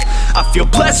 no. I feel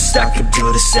blessed, I could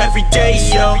do this every day,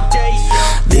 yo.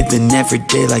 Living every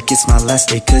day like it's my last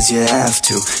day cause you have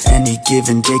to. Any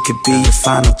given day could be your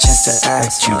final chance to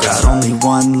act. You got only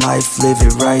one life, live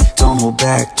it right, don't hold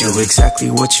back. Do exactly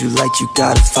what you like, you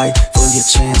gotta fight for your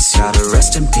chance. Gotta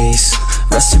rest in peace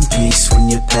when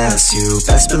you pass. You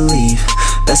best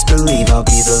believe I'll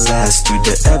be the last dude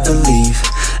to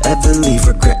ever leave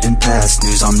regretting past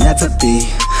news. I'll never be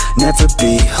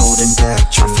holding back.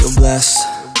 I feel blessed,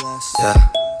 yeah.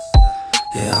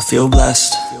 Yeah, I feel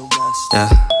blessed, yeah.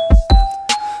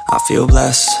 I feel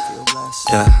blessed,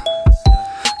 yeah.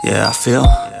 Yeah, I feel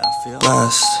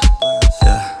blessed,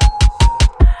 yeah.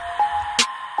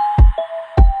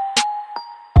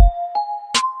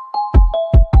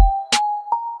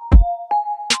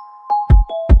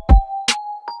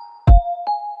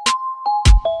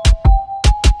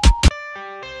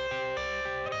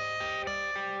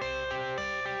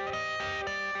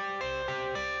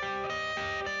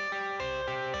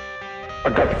 I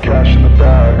got the cash in the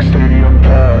bag, stadium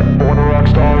packed. Born a rock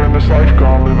star in this life,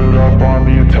 gon' live it up on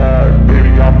the attack. Baby,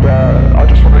 I'm bad, I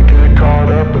just wanna get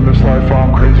caught up in this life.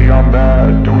 I'm crazy, I'm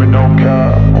mad, doing no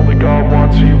cap. Only God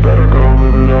wants you, better go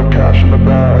live it up. Cash in the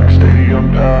bag,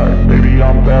 stadium packed. Baby,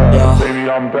 I'm bad, yeah. Baby,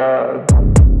 I'm bad.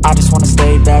 I just wanna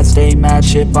stay bad, stay mad.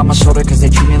 Chip on my shoulder cause they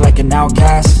treat me like an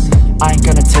outcast. I ain't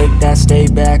gonna take that, stay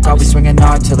back. I'll be swinging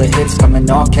hard till the hits come in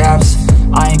all caps.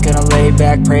 I ain't gonna lay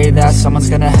back, pray that someone's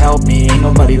gonna help me. Ain't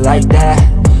nobody like that.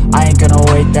 I ain't gonna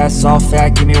wait, that's all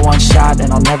fact. Give me one shot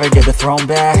and I'll never get the throne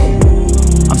back.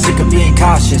 I'm sick of being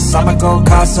cautious, I'ma go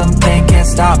cause something, can't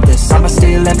stop this. I'ma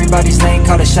steal everybody's lane,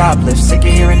 call it shoplift. Sick of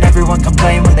hearing everyone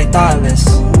complain when they thoughtless.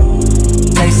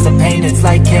 Taste the pain, it's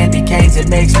like candy canes. It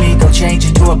makes me go change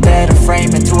into a better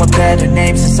frame, into a better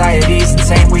name. Society's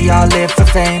insane, we all live for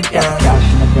fame, yeah.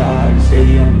 Cash in the bag,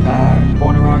 stadium packed.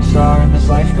 Born a rock star in this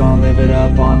life, gon' live it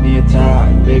up on the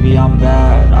attack. Baby, I'm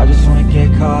bad, I just wanna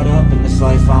get caught up in this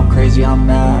life. I'm crazy, I'm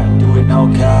mad, do it no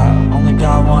cap. Only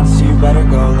God wants you, better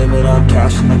go live it up.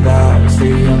 Cash in the bag,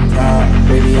 stadium packed.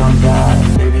 Baby, I'm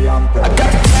bad, baby, I'm bad. I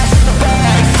got the cash in the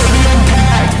bag, stadium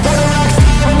packed. Born a rock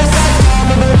star in this life, gon'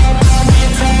 live it up on the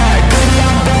attack. Baby,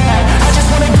 I'm bad, I just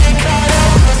wanna get caught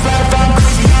up in this life. I'm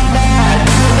crazy, I'm mad,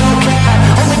 do it no cap.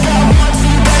 Only God wants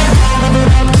you, better go live it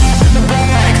up. Cash in the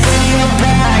bag, stadium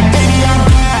packed. Baby, I'm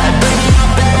bad, baby, I'm bad.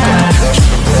 Cash in the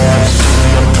bag, stadium packed. Born a rock star in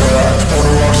this life,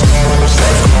 gon' live it up on the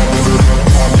attack. Baby, I'm bad,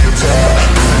 I just wanna get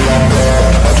caught up in this life.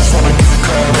 I'm crazy,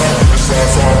 I'm mad, do it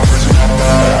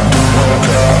no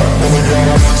cap. Only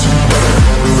God wants you,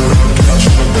 better go live it up. Cash in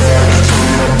the bag, stadium packed.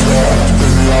 Baby, I'm bad,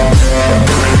 baby, I'm bad.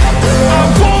 I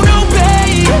won't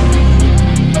obey.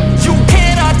 You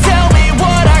cannot tell me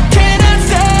what I cannot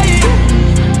say.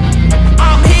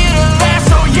 I'm here to last,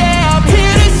 so yeah, I'm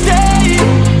here to stay.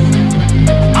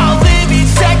 I'll live each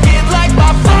second like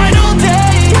my final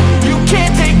day. You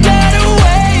can't take that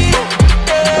away,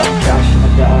 yeah. Cash in the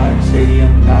bag,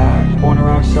 stadium packed. Born a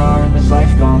rock star in this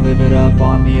life, gon' live it up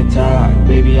on the attack.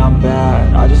 Baby, I'm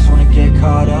bad, I just wanna get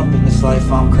caught up in this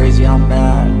life. I'm crazy, I'm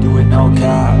mad, do it no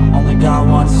cap. Only God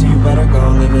wants you, better go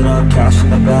live it up. Cash in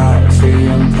the bag,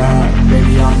 stadium packed.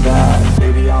 Baby, I'm bad,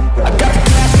 baby, I'm bad. I got the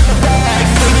cash in the bag,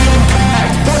 stadium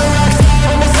packed. Born a rock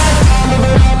star in this life, gon' live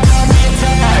it up on the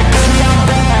attack. Baby, I'm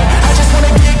bad, I just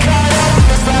wanna get caught up in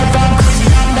this life. I'm crazy,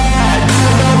 I'm mad, do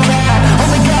it no cap.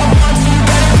 Only God wants you,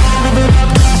 better go live it up.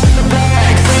 Cash in the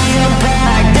bag, stadium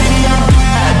packed. Baby, I'm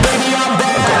bad, baby, I'm bad. I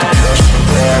got the cash in the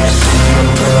bag, stadium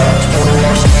packed. Born a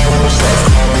rock star in this life,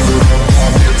 gon' live it up on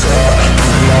the attack.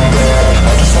 Baby, I'm bad, I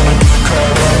just wanna get caught up in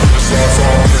this life.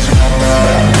 I'm crazy, I'm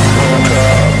mad, do it no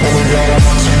cap. Only God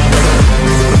wants you, better go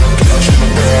live it up. Cash in the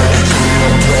bag,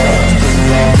 stadium packed.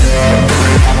 Baby, I'm bad,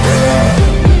 baby, I'm bad.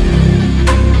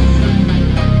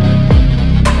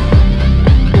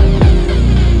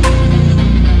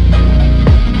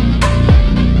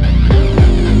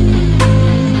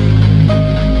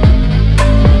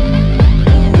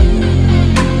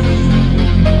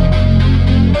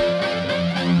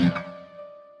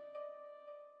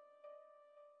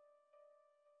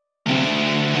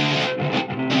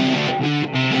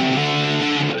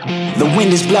 The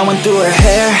wind is blowing through her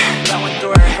hair.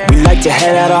 We like to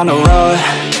head out on the road,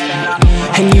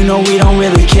 and you know we don't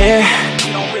really care,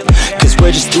 cause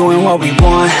we're just doing what we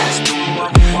want.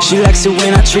 She likes it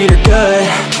when I treat her good.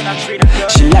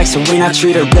 She likes it when I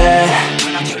treat her bad.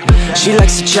 She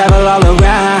likes to travel all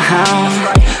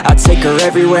around. I take her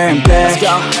everywhere and back.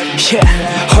 Yeah,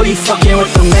 oh, you fucking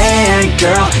with the man,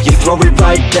 girl. You throw it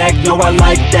right back, no, I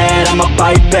like that. I'ma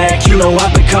bite back, you know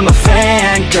I've become a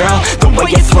fan, girl. The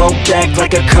way you throw back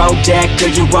like a Kodak, girl,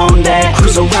 you own that.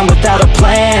 Cruise around without a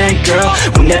plan, girl.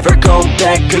 We'll never go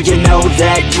back, girl, you know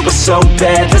that. You were so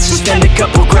bad, let's just spend a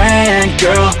couple grand,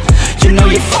 girl. You know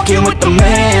you're fucking with the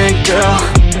man, girl.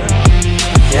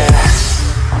 Yeah.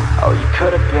 Oh, you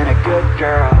could've been a good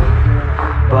girl,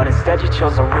 but instead you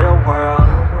chose a real world.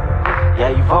 Yeah,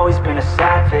 you've always been a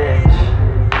savage.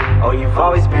 Oh, you've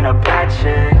always been a bad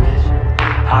chick.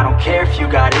 I don't care if you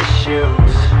got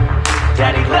issues.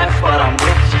 Daddy left, but I'm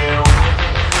with you.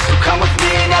 So come with me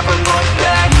and never look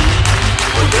back.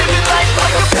 We're living life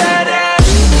like a badass.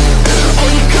 Oh,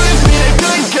 you could've been a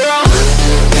good girl,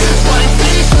 but instead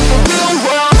you chose a real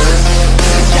world.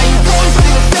 Yeah, you've always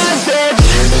been a savage.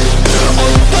 Oh,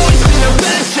 you've always been a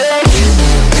bad chick.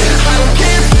 I don't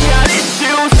care if you got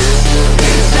issues.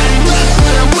 Daddy left,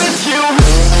 but I'm with you.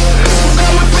 So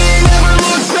come with me and never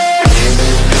look back.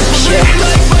 We're living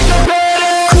life like a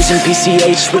badass. Cruising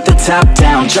PCH with the top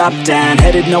down, drop down,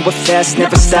 headed nowhere fast,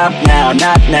 never stop now,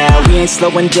 not now. We ain't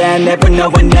slowing down, never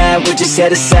knowing that. We're just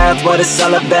headed south, what it's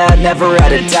all about, never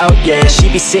out of doubt, yeah.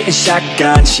 She be sitting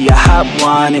shotgun, she a hot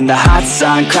one, in the hot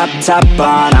sun, crop top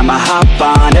on, I'ma hop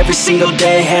on. Every single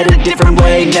day, head a different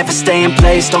way, never stay in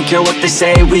place, don't care what they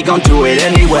say, we gon' do it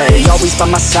anyway. Always by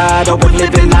my side, oh, we're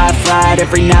living life right.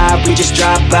 Every night, we just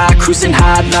drive by, cruising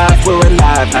high life, we're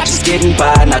alive. Not just getting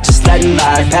by, not just letting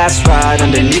life pass right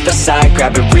underneath the side,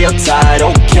 grab it real tight.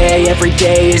 Okay, every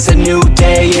day is a new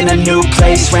day, in a new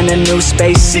place, rent a new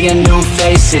space, see a new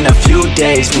face. In a few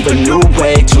days, move a new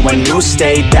way to a new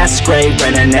state, that's great,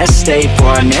 rent an estate for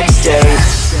our next day.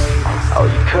 Oh,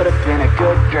 you could've been a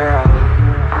good girl,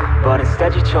 but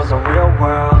instead you chose a real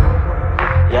world.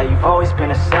 Yeah, you've always been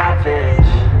a savage.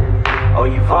 Oh,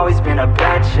 you've always been a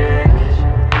bad chick.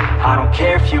 I don't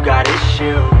care if you got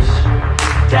issues.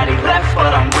 Daddy left,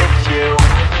 but I'm with you.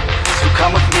 So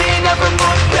come with me, never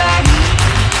look back.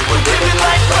 We're living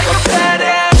life like a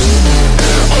badass.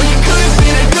 Oh, you could've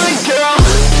been a good girl,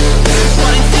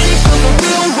 but instead you took the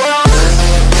real world.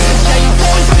 Yeah, you've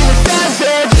always been a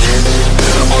savage.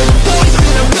 Oh, you've always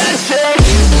been a bad chick.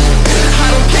 I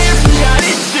don't care if you got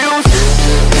issues.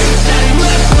 Daddy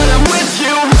left, but I'm with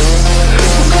you.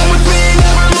 So come with me,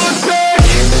 never look back.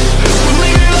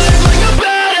 We're living life like a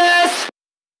badass.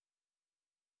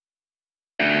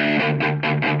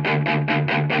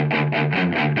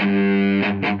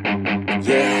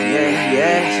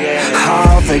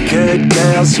 All the good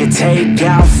girls you take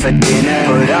out for dinner,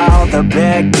 but all the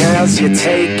bad girls you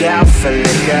take out for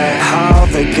liquor. All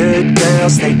the good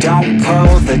girls, they don't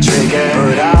pull the trigger,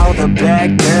 but all the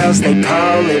bad girls, they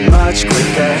pull it much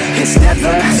quicker. It's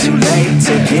never too late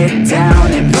to get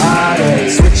down and party,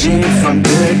 switching from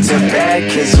good to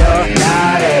bad, cause you're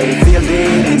naughty. Feel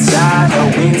it inside,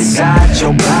 oh inside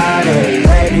your body.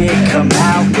 Let it come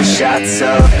out with shots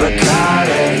of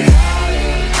Bacardi.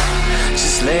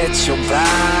 Just let your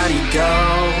body go.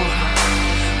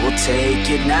 We'll take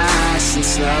it nice and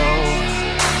slow.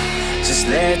 Just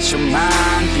let your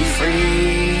mind be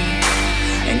free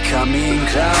and come in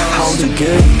close. All the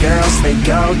good girls, they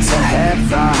go to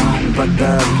heaven, but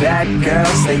the bad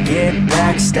girls, they get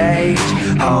backstage.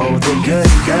 Oh, the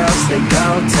good girls, they go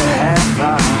to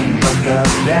heaven, but the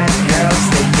bad girls,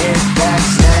 they get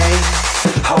backstage.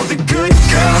 Oh, the good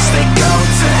girls, they go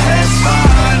to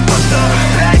heaven, but the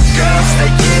bad girls,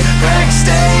 they get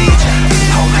backstage.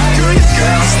 Oh, the good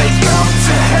girls, they go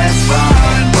to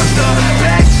heaven, but the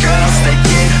bad girls, they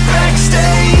get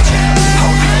backstage.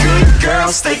 Oh, the good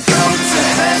girls, they go to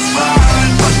heaven,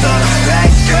 but the bad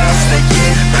girls, they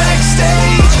get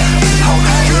backstage. Oh,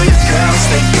 the good girls,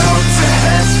 they go to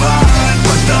heaven,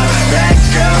 but the bad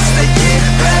girls, they get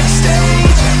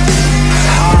backstage.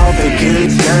 All the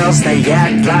good girls, they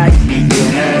act like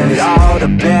beginners. All the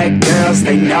bad girls,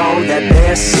 they know that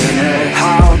they're sinners.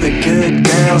 All the good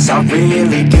girls are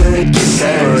really good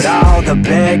kissers, but all the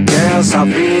bad girls are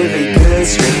really good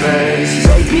strippers.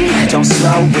 Baby, don't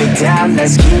slow it down,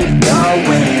 let's keep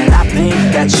going. I think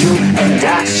that you and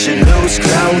I should lose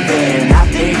clothing. I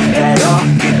think that all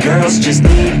good girls just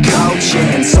need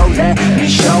coaching. So let me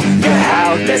show you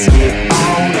how, let's get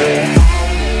on it.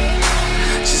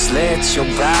 Let your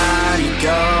body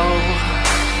go.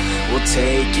 We'll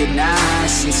take it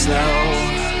nice and slow.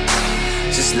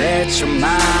 Just let your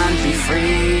mind be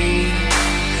free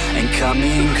and come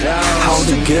in close. All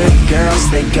the good girls,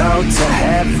 they go to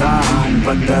heaven,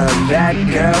 but the bad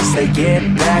girls, they get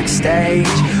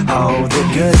backstage. Oh, the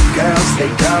good girls,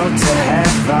 they go to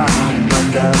heaven,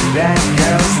 but the bad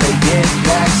girls, they get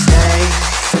backstage.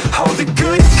 Oh, the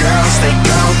good girls, they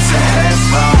go to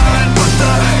heaven, but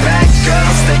the bad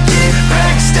girls, they get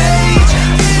backstage.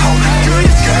 Oh, the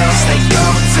good girls, they go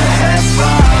to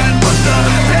heaven, but the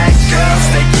bad girls,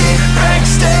 they get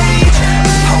backstage.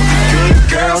 Oh, the good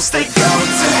girls, they go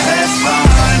to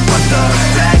heaven, but the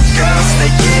bad girls,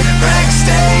 they get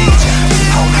backstage.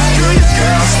 Oh, the good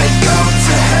girls, they go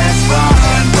to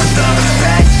heaven, but the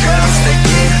bad girls, they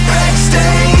get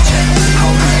backstage.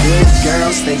 Oh, the good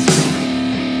girls, they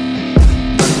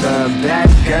the bad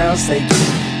girls, they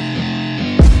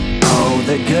oh,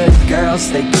 the good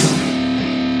girls, they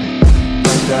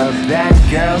but the bad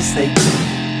girls, they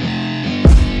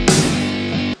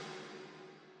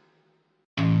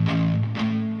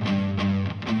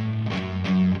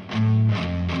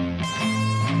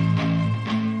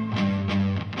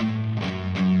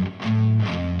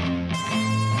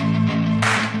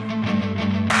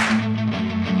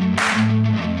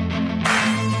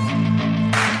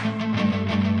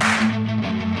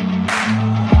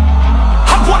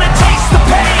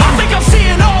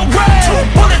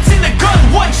Bullets in the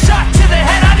gun, one shot to the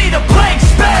head, I need a blank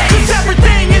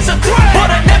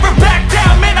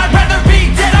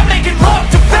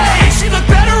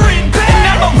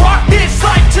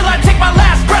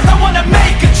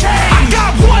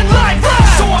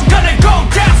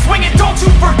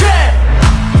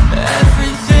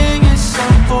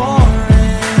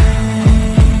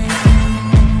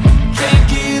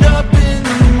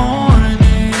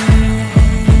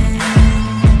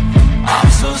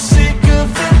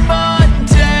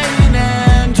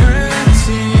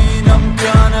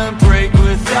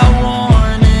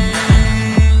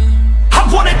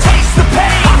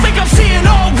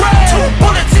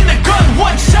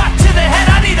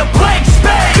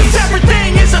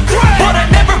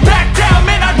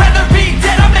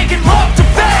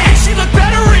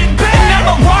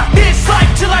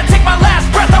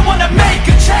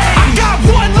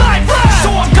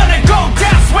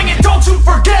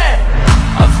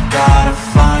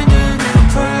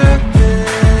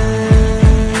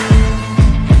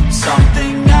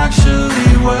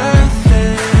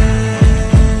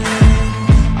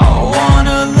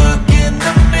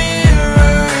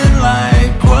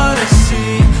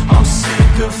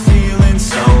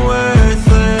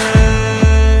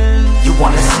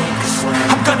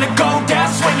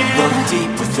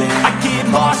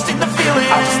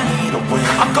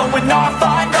going off,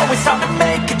 I know it's time to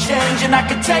make a change, and I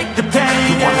can take the pain.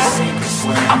 You wanna sink or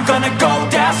swim? I'm gonna go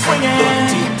down swinging. Look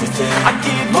deep within. I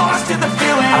get lost in the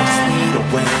feeling. I just need a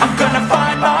win. I'm gonna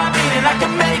find my meaning. I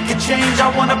can make a change. I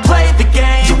wanna play the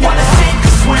game. You wanna sink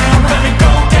or swim? I'm gonna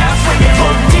go down swinging.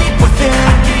 Look deep within.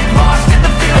 I get lost in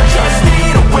the feeling. I just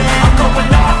need a win. I'm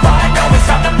going off, I know it's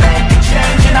time to make a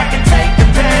change, and I can take the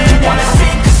pain. You wanna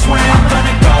sink or swim? I'm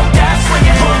gonna go down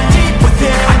swinging. Look deep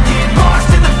within. I get lost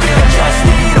in the feeling. I just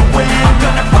need a win. I'm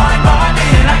gonna find my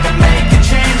meaning. I can make a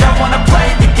change. I wanna play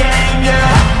the game, yeah.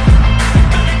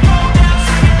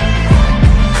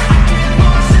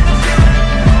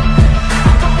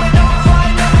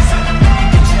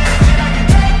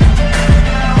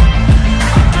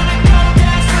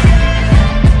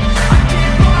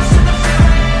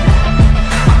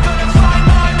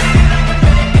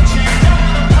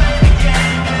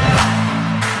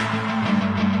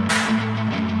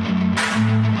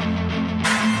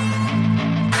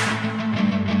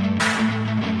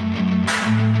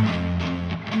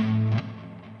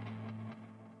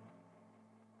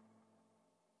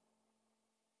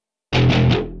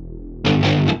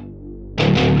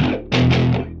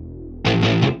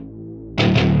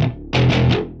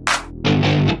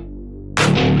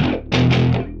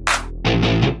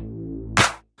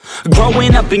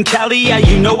 Growing up in Cali, yeah,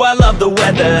 you know I love the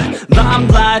weather.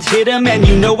 Limelight hit 'em and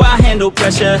you know I handle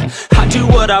pressure. I do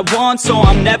what I want, so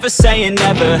I'm never saying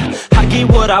never. I get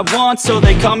what I want, so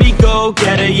they call me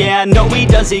go-getter. Yeah, I know he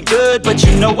does it good, but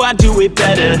you know I do it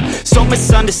better. So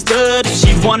misunderstood, if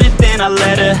she wanted then I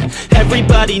let her.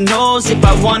 Everybody knows if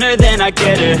I want her then I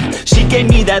get her. She gave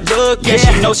me that look, yeah,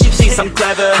 she knows she thinks I'm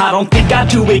clever. I don't think I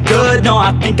do it good, no,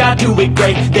 I think I do it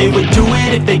great. They would do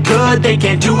it if they could, they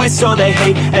can't do it so they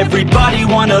hate. Everybody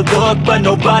wanna look, but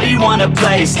nobody wanna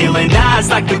play. Stealing eyes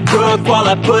like a crook while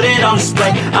I put it on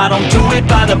display. I don't do it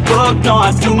by the book, no,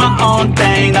 I do my own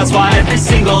thing. That's why every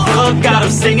single hook got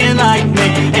 'em singing like me.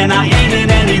 And I ain't in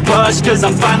any rush, cause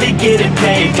I'm finally getting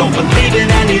paid. Don't believe in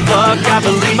any luck, I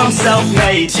believe I'm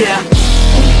self-made, yeah.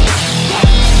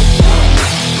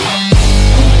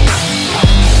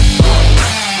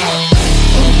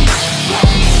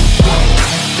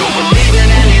 Don't believe in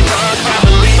any luck, I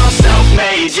believe I'm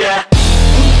self-made, yeah.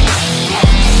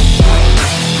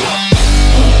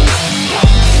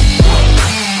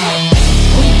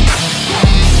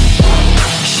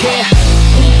 Yeah,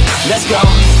 let's go.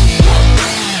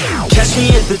 Catch me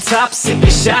at the top,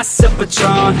 sipping shots of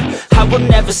Patron. I will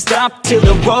never stop till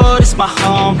the road is my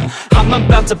home. I'm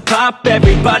about to pop,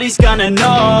 everybody's gonna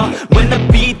know. When the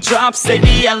beat drops, say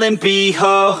the L&V,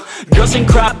 ho. Girls in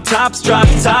crop tops, drop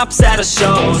tops at our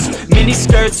shows. Mini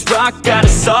skirts rock, got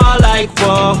us all like,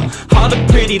 whoa. All the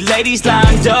pretty ladies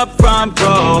lined up front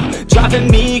row. Driving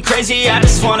me crazy, I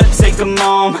just wanna take them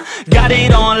home. Got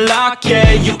it on lock,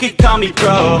 yeah, you could call me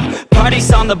pro.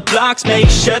 Parties on the blocks, make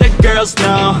sure the girls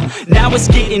know. Now it's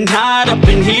getting hot up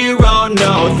in here, oh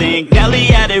no. Think Nelly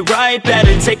had it right,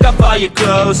 better take off all your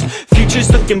clothes.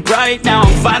 Future's looking bright, now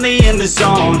I'm finally in the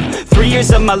zone. 3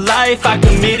 years of my life, I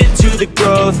committed to the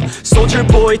growth. Soldier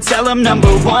boy, tell him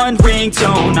 #1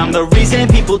 ringtone. I'm the reason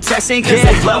people texting, cause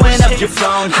they're blowing up your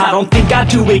phone. I don't think I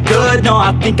do it good, no,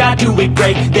 I think I do it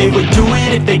great. They would do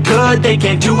it if they could, they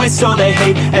can't do it so they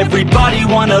hate. Everybody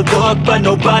wanna look, but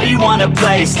nobody wanna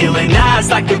play. Stealing eyes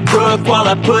like a crook while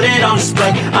I put it on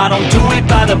display. I don't do it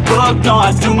by the book, no,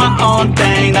 I do my own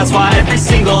thing. That's why every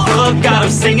single hook got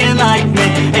 'em singing like me.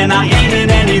 And I ain't in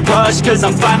any rush, cause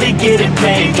I'm finally getting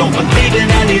paid. Don't believe in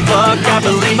any luck, I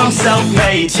believe I'm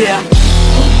self-made, yeah.